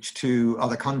outreach to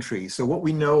other countries. So what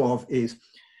we know of is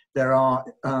there are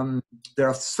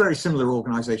very similar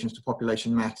organisations to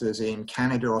Population Matters in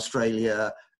Canada,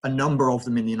 Australia, a number of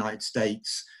them in the United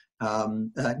States,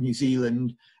 New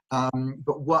Zealand,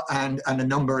 and a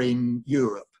number in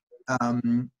Europe.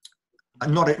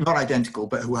 Not identical,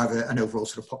 but who have an overall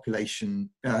sort of population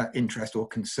interest or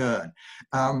concern.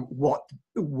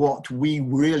 What we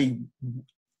really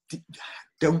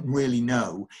don't really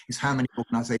know is how many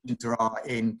organisations there are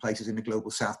in places in the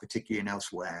global south, particularly and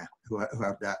elsewhere, who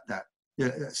have that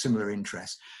similar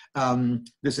interest.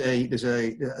 There's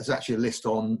actually a list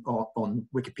on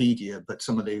Wikipedia, but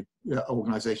some of the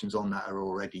organisations on that are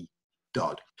already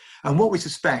dud. And what we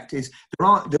suspect is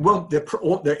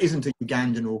there isn't a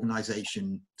Ugandan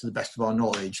organisation, to the best of our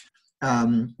knowledge,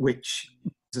 which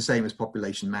is the same as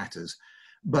Population Matters,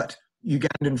 but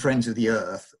Ugandan Friends of the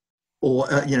Earth, or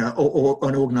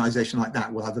an organisation like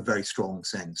that will have a very strong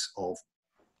sense of.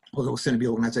 Or there will certainly be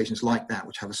organisations like that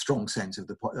which have a strong sense of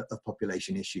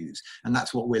population issues, and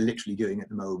that's what we're literally doing at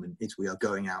the moment. Is we are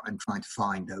going out and trying to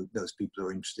find those people who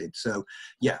are interested. So,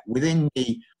 yeah, within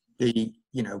the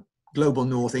global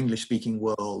North English-speaking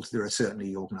world, there are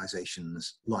certainly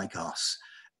organisations like us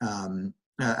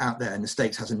out there, and the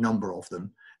States has a number of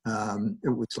them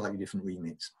with slightly different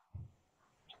remits.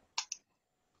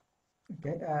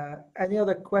 Okay. Any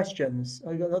other questions?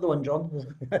 Oh, you got another one, John?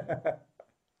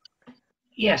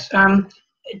 Yes.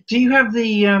 Do you have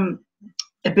the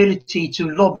ability to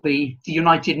lobby the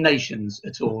United Nations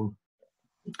at all?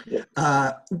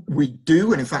 We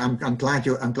do, and in fact, I'm glad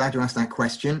you asked that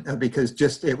question because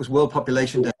it was World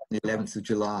Population Day on the 11th of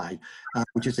July,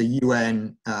 which is a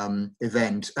UN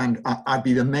event, and I'd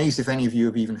be amazed if any of you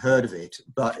have even heard of it.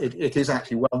 But it is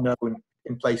actually well known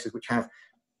in places which have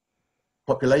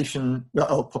population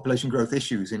growth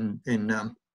issues in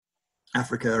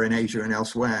Africa, in Asia, and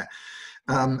elsewhere.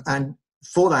 And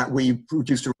for that, we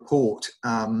produced a report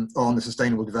on the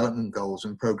Sustainable Development Goals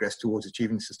and progress towards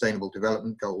achieving Sustainable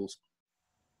Development Goals,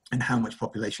 and how much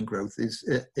population growth is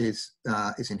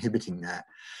inhibiting that.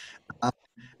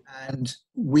 And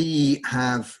we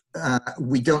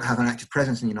don't have an active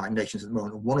presence in the United Nations at the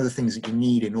moment. One of the things that you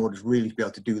need in order to really be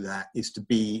able to do that is to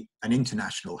be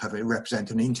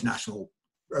represent an international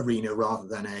arena rather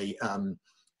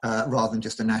than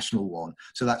just a national one.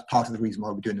 So that's part of the reason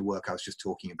why we're doing the work I was just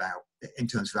talking about in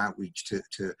terms of outreach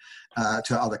to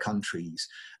other countries.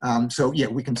 So yeah,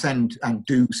 we can send and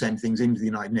do send things into the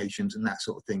United Nations and that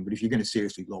sort of thing. But if you're going to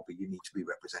seriously lobby, you need to be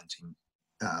representing,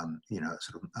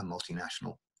 sort of a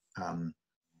multinational kind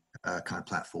of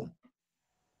platform.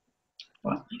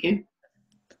 Well, thank you.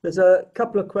 There's a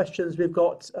couple of questions we've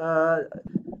got.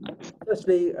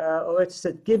 Firstly, Oretta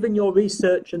said, given your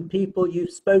research and people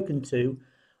you've spoken to,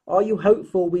 are you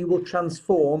hopeful we will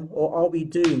transform, or are we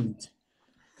doomed?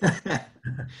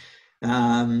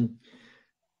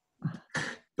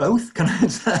 Both, can I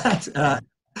answer that?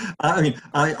 I mean,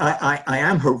 I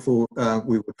am hopeful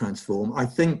we will transform. I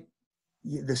think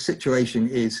the situation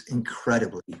is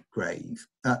incredibly grave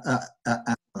at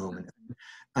the moment.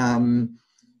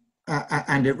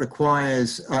 And it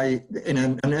requires,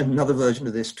 in another version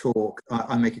of this talk,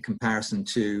 I make a comparison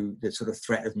to the sort of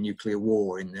threat of nuclear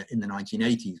war in the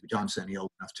 1980s, which I'm certainly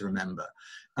old enough to remember.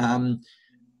 And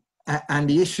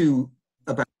the issue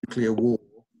about nuclear war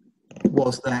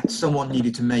was that someone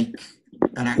needed to make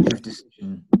an active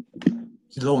decision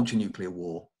to launch a nuclear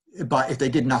war. But if they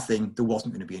did nothing, there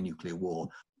wasn't going to be a nuclear war.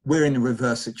 We're in a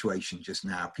reverse situation just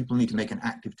now. People need to make an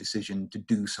active decision to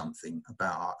do something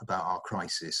about our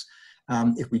crisis.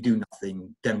 If we do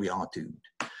nothing, then we are doomed.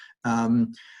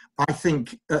 I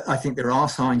think there are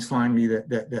signs finally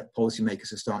that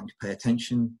policymakers are starting to pay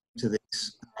attention to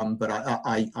this. But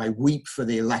I weep for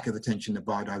the lack of attention that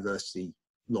biodiversity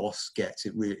loss gets.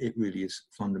 It really is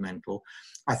fundamental.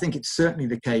 I think it's certainly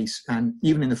the case, and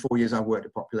even in the 4 years I've worked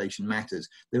at Population Matters,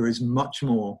 there is much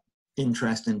more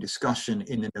interest and discussion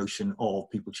in the notion of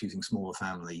people choosing smaller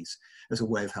families as a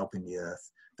way of helping the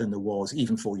earth than there was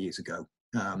even 4 years ago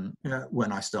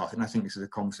when I started. And I think this is a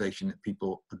conversation that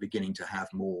people are beginning to have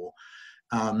more.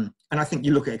 And I think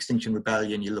you look at Extinction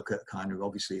Rebellion, you look at kind of,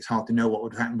 obviously it's hard to know what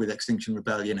would happen with Extinction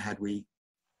Rebellion had we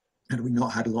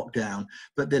not had a lockdown,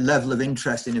 but the level of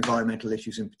interest in environmental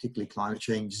issues and particularly climate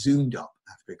change zoomed up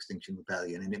after Extinction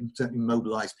Rebellion, and it certainly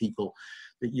mobilized people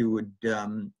that you would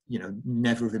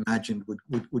never have imagined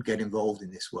would get involved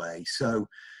in this way. So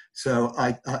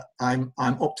I'm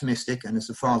optimistic, and as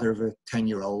the father of a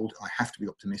 10-year-old, I have to be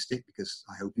optimistic because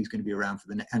I hope he's going to be around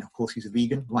for the and of course he's a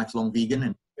vegan, lifelong vegan,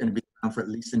 and going to be around for at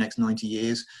least the next 90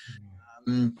 years.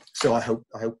 So I hope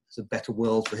it's a better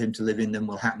world for him to live in than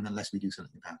will happen unless we do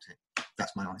something about it.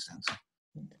 That's my honest answer.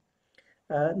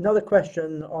 Another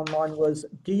question online was,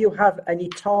 do you have any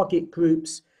target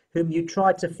groups whom you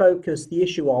try to focus the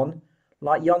issue on,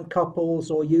 like young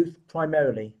couples or youth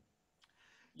primarily?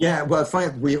 Yeah, well,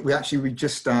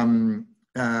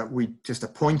 we just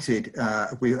appointed. I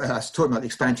was talking about the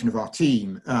expansion of our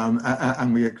team,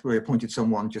 and we appointed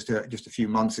someone just a few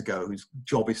months ago whose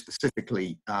job is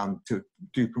specifically to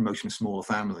do promotion of smaller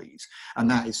families, and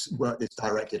that is work that's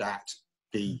directed at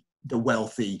the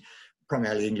wealthy,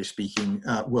 primarily English-speaking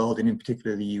world, and in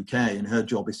particular the UK. And her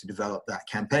job is to develop that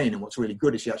campaign. And what's really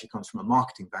good is she actually comes from a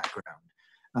marketing background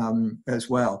as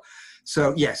well.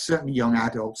 So yes, certainly young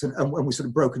adults, and we've sort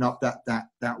of broken up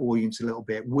that audience a little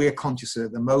bit. We're conscious that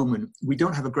at the moment we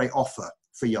don't have a great offer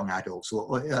for young adults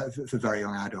or for very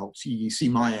young adults. You see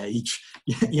my age,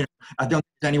 I don't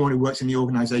think anyone who works in the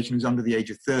organisation who's under the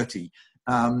age of 30,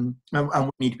 and we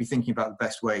need to be thinking about the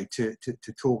best way to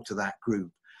talk to that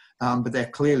group. But they're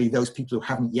clearly those people who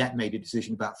haven't yet made a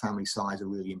decision about family size are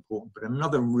really important. But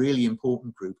another really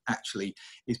important group actually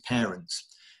is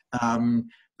parents.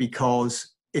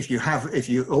 Because if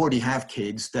you already have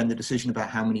kids, then the decision about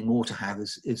how many more to have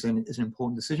is an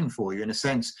important decision for you. In a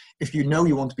sense, if you know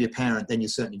you want to be a parent, then you're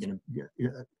certainly going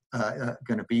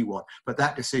to be one. But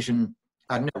that decision,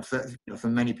 I know for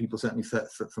many people, certainly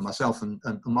for myself and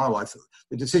my wife,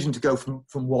 the decision to go from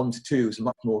 1 to 2 is a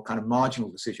much more kind of marginal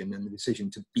decision than the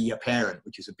decision to be a parent,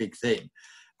 which is a big thing.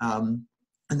 And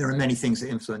there are many things that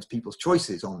influence people's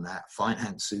choices on that.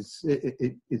 Finances,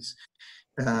 it's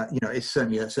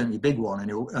certainly a big one,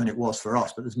 and it was for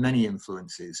us. But there's many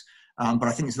influences. But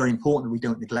I think it's very important that we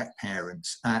don't neglect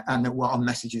parents, and that our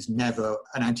message is never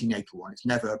an antenatal one. It's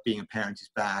never being a parent is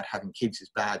bad, having kids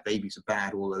is bad, babies are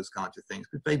bad, all those kinds of things.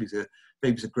 But babies are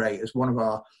great. As one of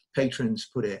our patrons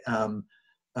put it,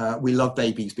 we love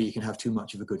babies, but you can have too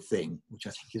much of a good thing, which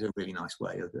I think is a really nice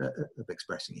way of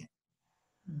expressing it.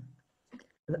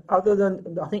 Other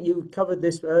than, I think you covered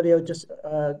this earlier, just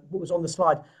what was on the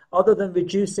slide, other than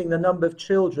reducing the number of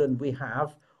children we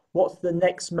have, what's the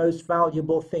next most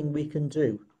valuable thing we can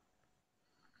do?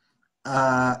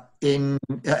 In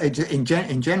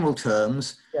general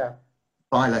terms,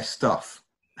 buy less stuff.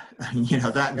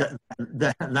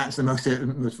 That's the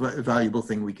most valuable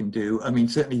thing we can do. I mean,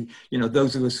 certainly,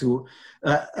 those of us who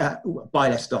buy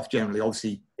less stuff generally,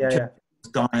 obviously.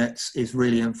 Diets is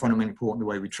really fundamentally important, the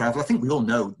way we travel. I think we all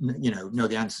know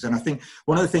the answers. And I think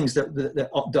one of the things that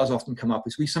does often come up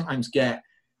is we sometimes get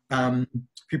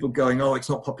people going, oh, it's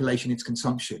not population, it's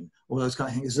consumption, or those kind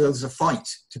of things. There's a fight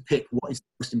to pick what is the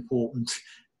most important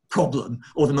problem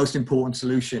or the most important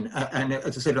solution. And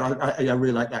as I said, I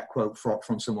really like that quote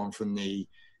from someone from the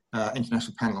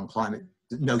International Panel on Climate,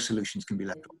 that no solutions can be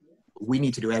left. We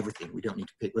need to do everything. We don't need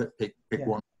to pick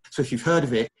one. So if you've heard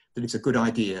of it, that it's a good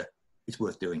idea, it's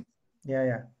worth doing.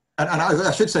 And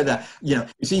I should say that,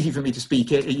 it's easy for me to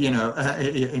speak it,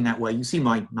 in that way. You see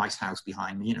my nice house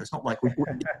behind me, it's not like we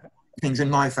things in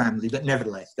my family, but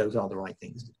nevertheless, those are the right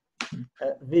things.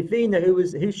 Vivina,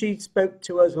 who she spoke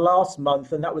to us last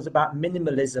month, and that was about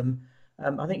minimalism.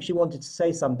 I think she wanted to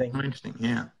say something. Interesting,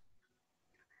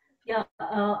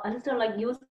 Alistair, like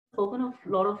you've spoken of a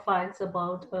lot of facts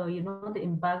about, the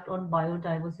impact on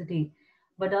biodiversity.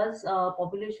 But does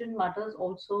population matters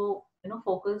also,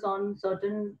 focus on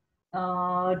certain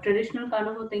traditional kind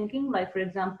of a thinking? Like, for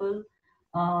example,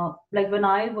 like when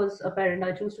I was a parent,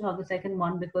 I chose to have the second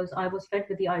one because I was fed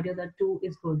with the idea that 2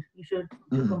 is good. You should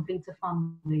complete the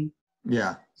family.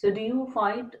 So do you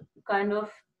find kind of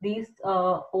these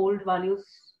old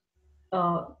values,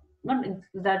 not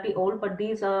exactly old, but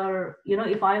these are,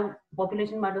 if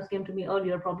population matters came to me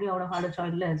earlier, probably I would have had a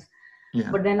child less.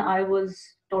 But then I was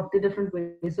taught the different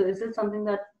way. So is it something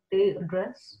that they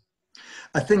address?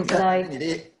 I think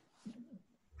obviously,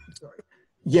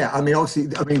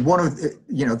 one of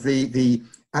the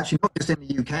actually not just in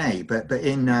the UK, but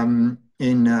in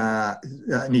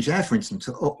Niger, for instance,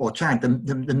 or Chad,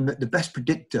 the best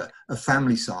predictor of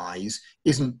family size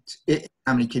isn't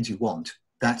how many kids you want.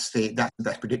 That's the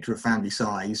best predictor of family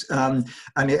size. One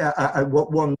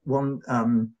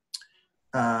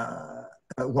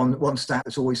stat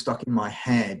that's always stuck in my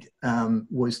head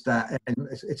was that, and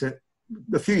it's a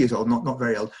few years old, not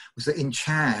very old, was that in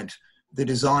Chad, the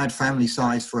desired family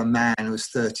size for a man was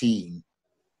 13.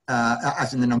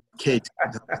 As in the number of kids,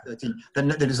 13.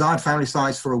 The desired family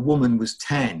size for a woman was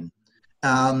 10.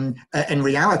 In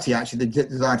reality, actually, the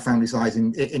desired family size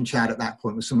in Chad at that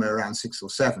point was somewhere around 6 or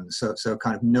 7. So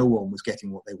kind of no one was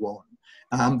getting what they want.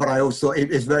 But I also thought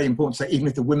it's very important to say, even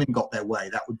if the women got their way,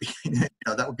 that would be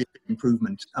that would be an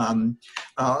improvement on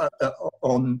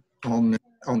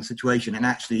the situation. And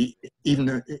actually,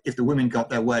 even if the women got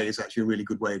their way, is actually a really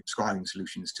good way of describing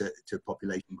solutions to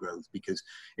population growth, because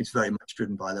it's very much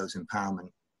driven by those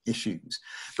empowerment issues.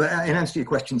 But in answer to your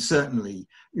question, certainly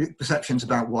perceptions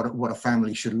about what a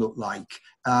family should look like,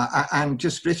 and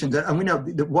just traditions. And we know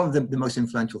that one of the most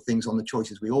influential things on the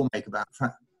choices we all make about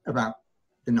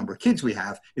the number of kids we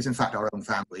have is in fact our own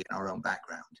family and our own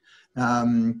background.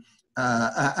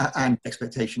 And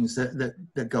expectations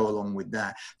that go along with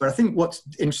that. But I think what's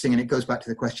interesting, and it goes back to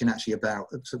the question actually about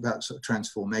sort of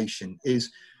transformation,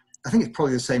 is I think it's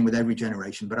probably the same with every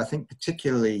generation, but I think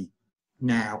particularly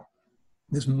now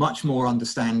there's much more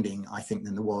understanding, I think,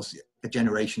 than there was a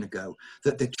generation ago,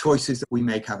 that the choices that we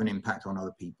make have an impact on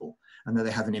other people and that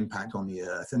they have an impact on the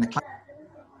earth. And again,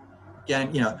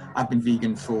 I've been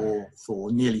vegan for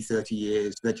nearly 30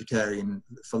 years, vegetarian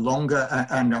for longer,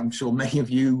 and I'm sure many of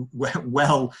you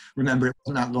well remember it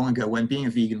wasn't that long ago when being a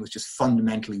vegan was just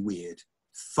fundamentally weird,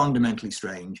 fundamentally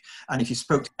strange. And if you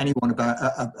spoke to anyone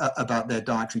about their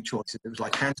dietary choices, it was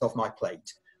like, hands off my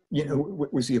plate,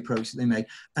 was the approach that they made.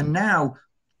 And now,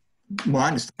 my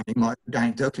understanding,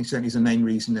 anecdotally, certainly is the main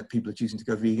reason that people are choosing to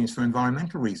go vegan is for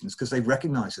environmental reasons, because they've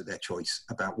recognized that their choice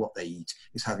about what they eat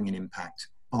is having an impact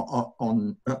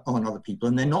on other people,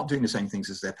 and they're not doing the same things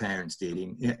as their parents did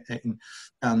in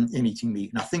eating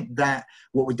meat. And I think that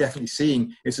what we're definitely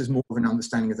seeing is there's more of an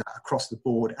understanding of that across the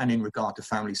board and in regard to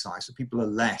family size. So people are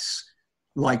less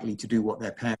likely to do what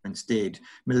their parents did.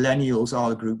 Millennials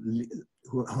are the group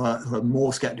who are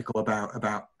more skeptical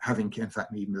about having, in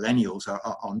fact, millennials are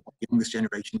the youngest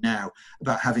generation now,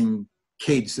 about having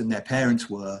kids than their parents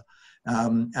were,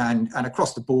 and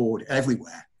across the board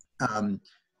everywhere.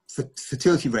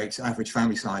 Fertility rates, average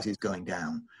family size is going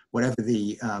down. Whatever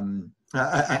the,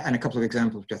 and a couple of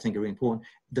examples which I think are really important.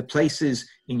 The places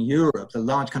in Europe, the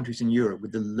large countries in Europe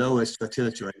with the lowest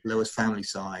fertility rate, lowest family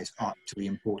size, are actually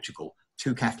in Portugal,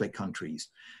 2 Catholic countries.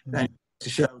 And to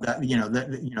show that,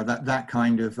 that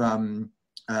kind of,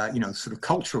 sort of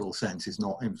cultural sense is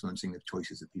not influencing the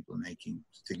choices that people are making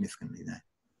significantly there.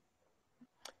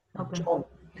 Okay.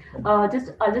 I'll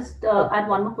just add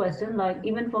one more question. Like,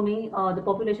 even for me, the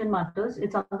population matters.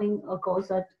 It's something, of course,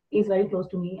 that is very close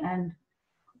to me. And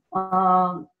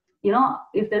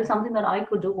if there's something that I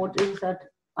could do, what is that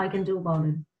I can do about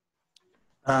it?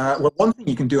 Well, one thing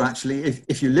you can do actually,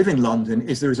 if you live in London,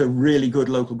 is there is a really good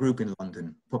local group in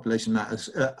London, Population Matters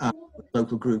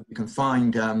local group. You can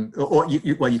find,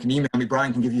 you can email me,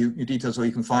 Brian can give you your details, or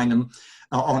you can find them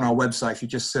on our website. If you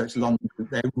just search London Group,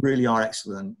 they really are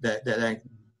excellent. They're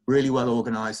really well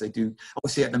organized. They do,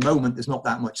 obviously at the moment, there's not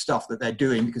that much stuff that they're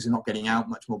doing because they're not getting out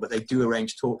much more, but they do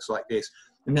arrange talks like this.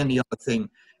 And then the other thing,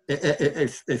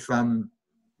 if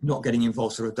not getting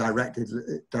involved sort of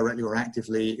directly or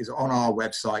actively, is on our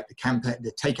website,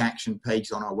 the Take Action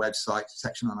page on our website,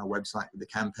 section on our website with the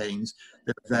campaigns.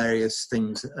 There are various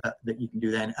things that you can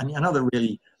do then. And another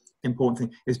really important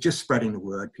thing is just spreading the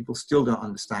word. People still don't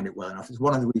understand it well enough. It's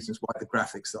one of the reasons why the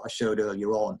graphics that I showed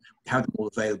earlier on, we have them all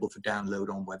available for download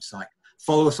on website.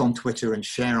 Follow us on Twitter and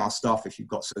share our stuff if you've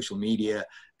got social media.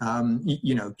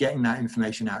 Getting that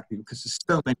information out to people, because there's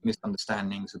so many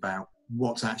misunderstandings about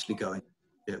what's actually going on,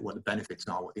 what the benefits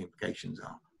are, what the implications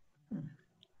are.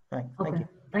 Thank you.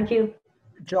 Thank you.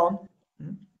 John?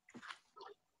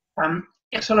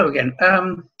 Yes, hello again.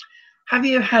 Have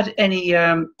you had any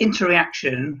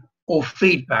interaction or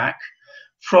feedback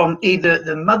from either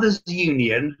the Mothers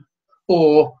Union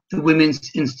or the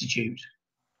Women's Institute?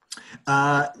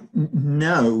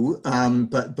 No,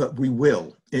 but we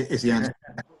will, is the answer.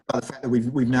 By the fact that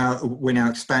we're now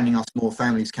expanding our Small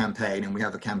Families campaign, and we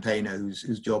have a campaigner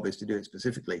whose job is to do it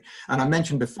specifically. And I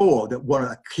mentioned before that one of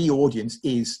the key audience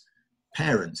is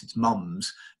parents, it's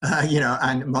mums, you know,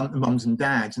 and mums and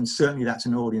dads, and certainly that's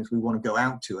an audience we want to go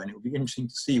out to, and it would be interesting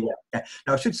to see what.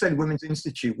 Now, I should say, the Women's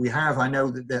Institute, I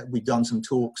know that we've done some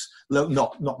talks,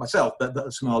 not myself,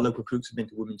 but some of our local groups have been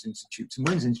to Women's Institutes, and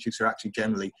Women's Institutes are actually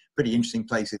generally pretty interesting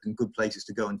places and good places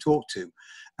to go and talk to.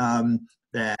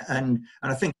 There, and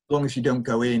I think as long as you don't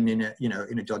go in a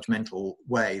judgmental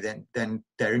way, then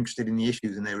they're interested in the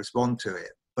issues and they respond to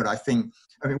it. But I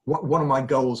mean, one of my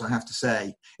goals, I have to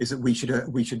say, is that we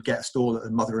should get a stall at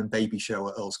the mother and baby show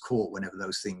at Earl's Court whenever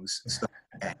those things start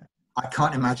again. I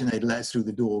can't imagine they'd let us through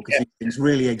the door, because these things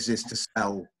really exist to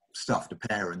sell stuff to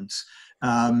parents.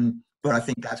 But I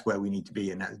think that's where we need to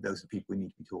be, and those are the people we need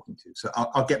to be talking to. So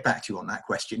I'll get back to you on that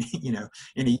question, you know,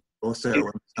 in a year or so when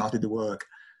we started the work.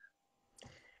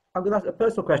 I'm going to ask a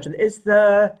personal question. Is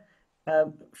there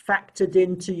factored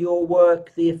into your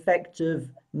work the effect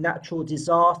of natural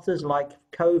disasters like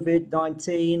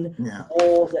COVID-19,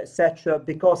 wars, etc.?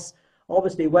 Because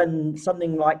obviously when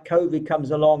something like COVID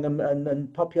comes along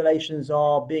and populations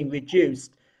are being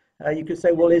reduced, you could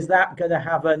say, well, is that going to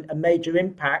have a major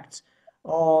impact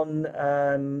on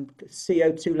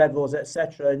CO2 levels,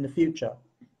 etc. in the future?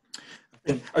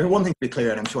 I mean, one thing to be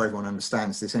clear, and I'm sure everyone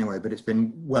understands this anyway, but it's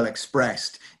been well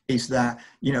expressed, is that,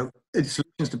 you know,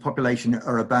 solutions to population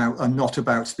are not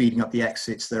about speeding up the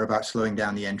exits, they're about slowing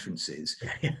down the entrances.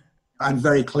 And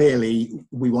very clearly,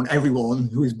 we want everyone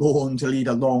who is born to lead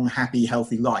a long, happy,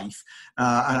 healthy life.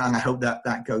 And I hope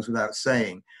that goes without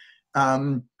saying. I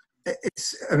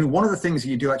mean, one of the things that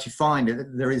you do actually find,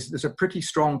 there's a pretty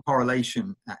strong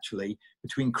correlation, actually,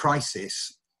 between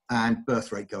crisis and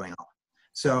birth rate going up.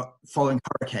 So following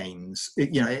hurricanes,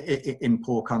 you know, in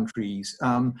poor countries,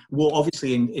 well,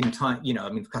 obviously in time, you know, I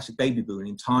mean, classic baby boom,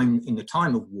 in the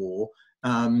time of war,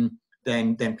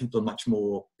 then people are much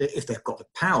more, if they've got the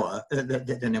power,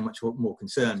 then they're much more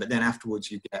concerned. But then afterwards,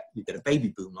 you get a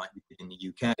baby boom like we did in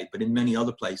the UK. But in many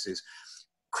other places,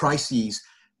 crises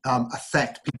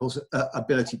affect people's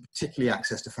ability, particularly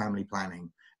access to family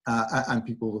planning. And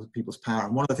people's power.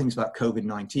 And one of the things about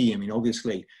COVID-19, I mean,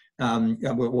 obviously,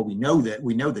 well, we know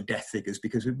the death figures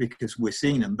because we're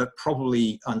seeing them, but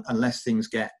probably unless things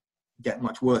get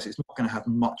much worse, it's not going to have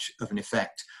much of an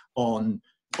effect on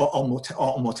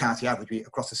mortality average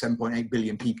across the 7.8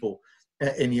 billion people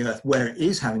in the earth. Where it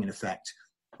is having an effect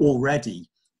already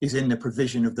is in the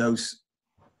provision of those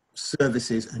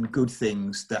services and good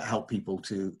things that help people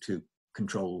to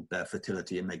control their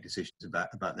fertility and make decisions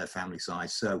about their family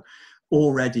size. So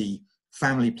already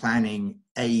family planning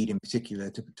aid in particular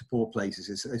to poor places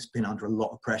has been under a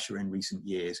lot of pressure in recent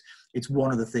years. It's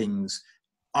one of the things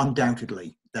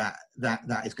undoubtedly that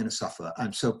is going to suffer.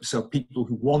 And so people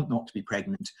who want not to be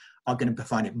pregnant are going to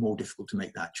find it more difficult to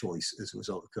make that choice as a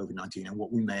result of COVID-19. And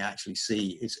what we may actually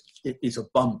see is a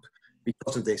bump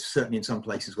because of this, certainly in some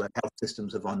places where health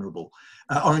systems are vulnerable.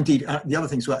 Or indeed, the other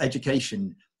things about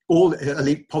education, all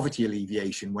poverty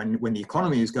alleviation. When the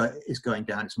economy is going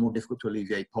down, it's more difficult to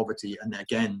alleviate poverty. And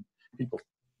again, people,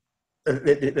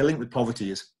 the link with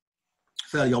poverty is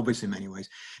fairly obvious in many ways.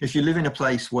 If you live in a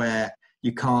place where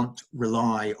you can't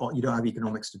rely, or you don't have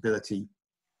economic stability,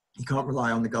 you can't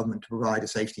rely on the government to provide a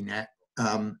safety net,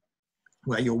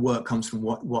 where your work comes from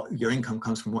what your income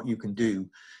comes from what you can do.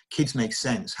 Kids make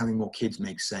sense. Having more kids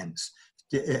makes sense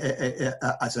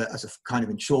as a kind of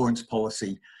insurance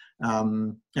policy.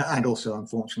 And also,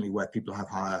 unfortunately, where people have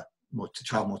higher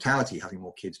child mortality, having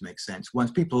more kids makes sense.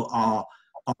 Once people aren't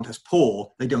as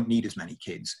poor, they don't need as many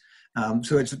kids.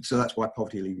 So that's why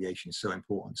poverty alleviation is so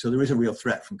important. So there is a real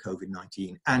threat from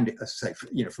COVID-19, and as I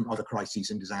say, from other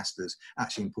crises and disasters,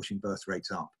 actually in pushing birth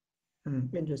rates up.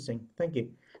 Interesting. Thank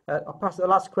you. I'll pass the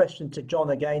last question to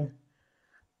John again.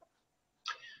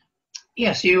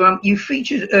 Yes, you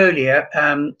featured earlier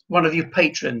one of your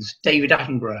patrons, David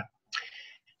Attenborough.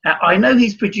 I know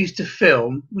he's produced a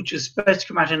film which was supposed to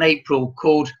come out in April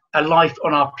called A Life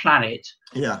on Our Planet,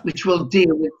 which will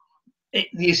deal with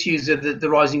the issues of the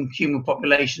rising human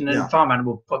population and farm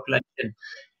animal population.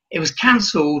 It was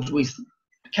cancelled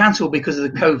because of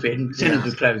the COVID and cinemas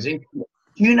were closing. Do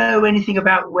you know anything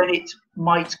about when it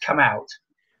might come out?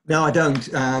 No, I don't.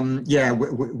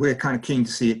 We're kind of keen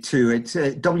to see it too. It's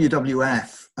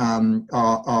WWF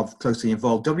are closely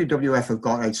involved. WWF have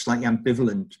got a slightly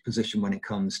ambivalent position when it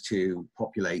comes to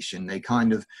population.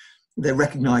 They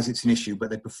recognise it's an issue, but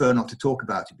they prefer not to talk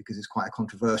about it because it's quite a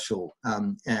controversial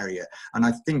area. And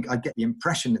I think I get the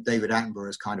impression that David Attenborough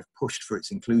has kind of pushed for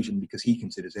its inclusion because he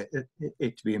considers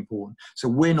it to be important. So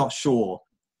we're not sure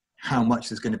how much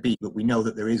there's going to be, but we know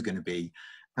that there is going to be.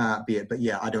 But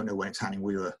yeah, I don't know when it's happening.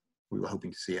 We were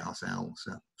hoping to see it ourselves.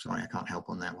 So sorry, I can't help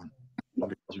on that one.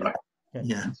 Right.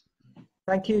 Yeah.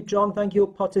 Thank you, John. Thank you,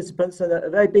 participants. And a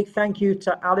very big thank you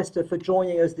to Alistair for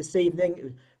joining us this evening. It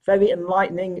was very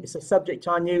enlightening. It's a subject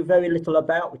I knew very little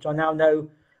about, which I now know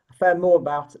a fair more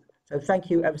about. So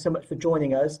thank you ever so much for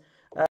joining us.